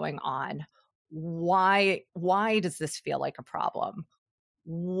else is going on? Why does this feel like a problem?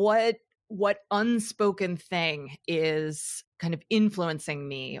 What unspoken thing is kind of influencing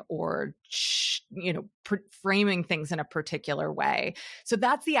me or framing things in a particular way. So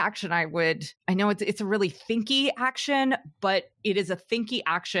that's the action I know it's a really thinky action, but it is a thinky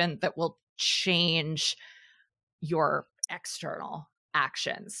action that will change your external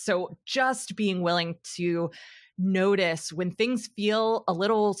actions. So just being willing to notice when things feel a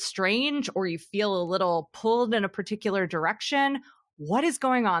little strange or you feel a little pulled in a particular direction, what is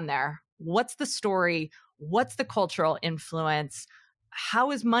going on there? What's the story? What's the cultural influence?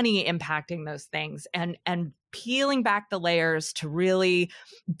 How is money impacting those things? And peeling back the layers to really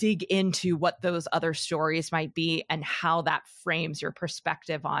dig into what those other stories might be and how that frames your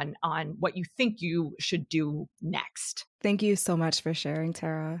perspective on what you think you should do next. Thank you so much for sharing,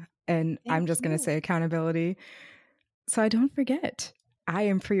 Tara. And I'm just going to say accountability. So I don't forget, I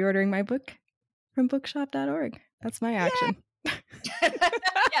am pre-ordering my book from bookshop.org. That's my action.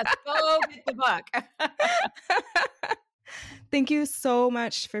 Yes, go get the book. Thank you so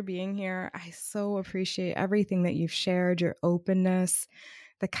much for being here. I so appreciate everything that you've shared, your openness,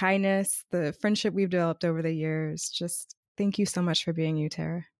 the kindness, the friendship we've developed over the years. Just thank you so much for being you,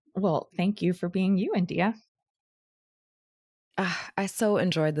 Tara. Well, thank you for being you, India. I so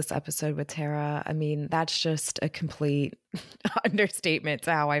enjoyed this episode with Tara. I mean, that's just a complete understatement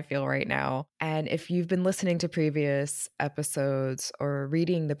to how I feel right now. And if you've been listening to previous episodes or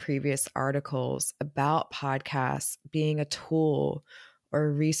reading the previous articles about podcasts being a tool or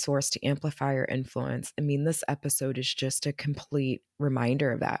a resource to amplify your influence, I mean, this episode is just a complete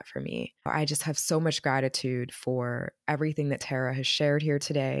reminder of that for me. I just have so much gratitude for everything that Tara has shared here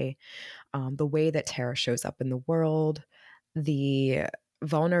today, the way that Tara shows up in the world, the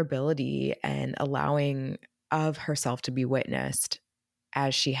vulnerability and allowing of herself to be witnessed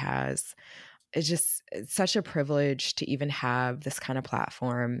as she has. It's such a privilege to even have this kind of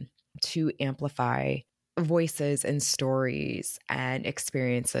platform to amplify voices and stories and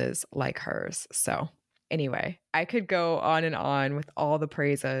experiences like hers. So anyway, I could go on and on with all the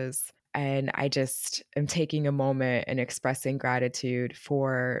praises, and I just am taking a moment and expressing gratitude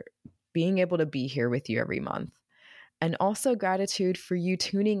for being able to be here with you every month. And also gratitude for you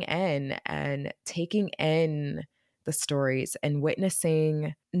tuning in and taking in the stories and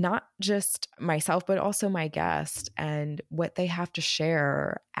witnessing not just myself, but also my guest and what they have to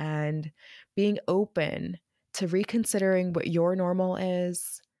share, and being open to reconsidering what your normal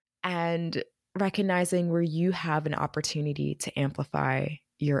is and recognizing where you have an opportunity to amplify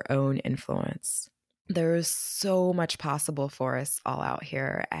your own influence. There's so much possible for us all out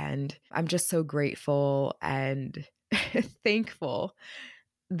here. And I'm just so grateful and thankful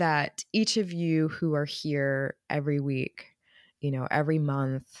that each of you who are here every week, every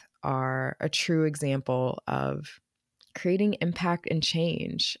month, are a true example of creating impact and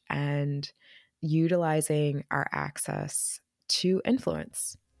change and utilizing our access to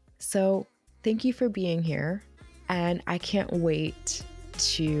influence. So thank you for being here, and I can't wait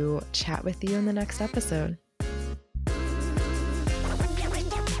to chat with you in the next episode.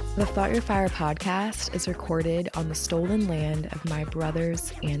 The Thought Your Fire podcast is recorded on the stolen land of my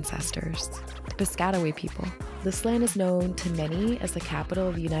brother's ancestors, the Piscataway people. This land is known to many as the capital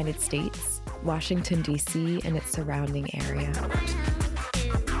of the United States, Washington, D.C., and its surrounding area.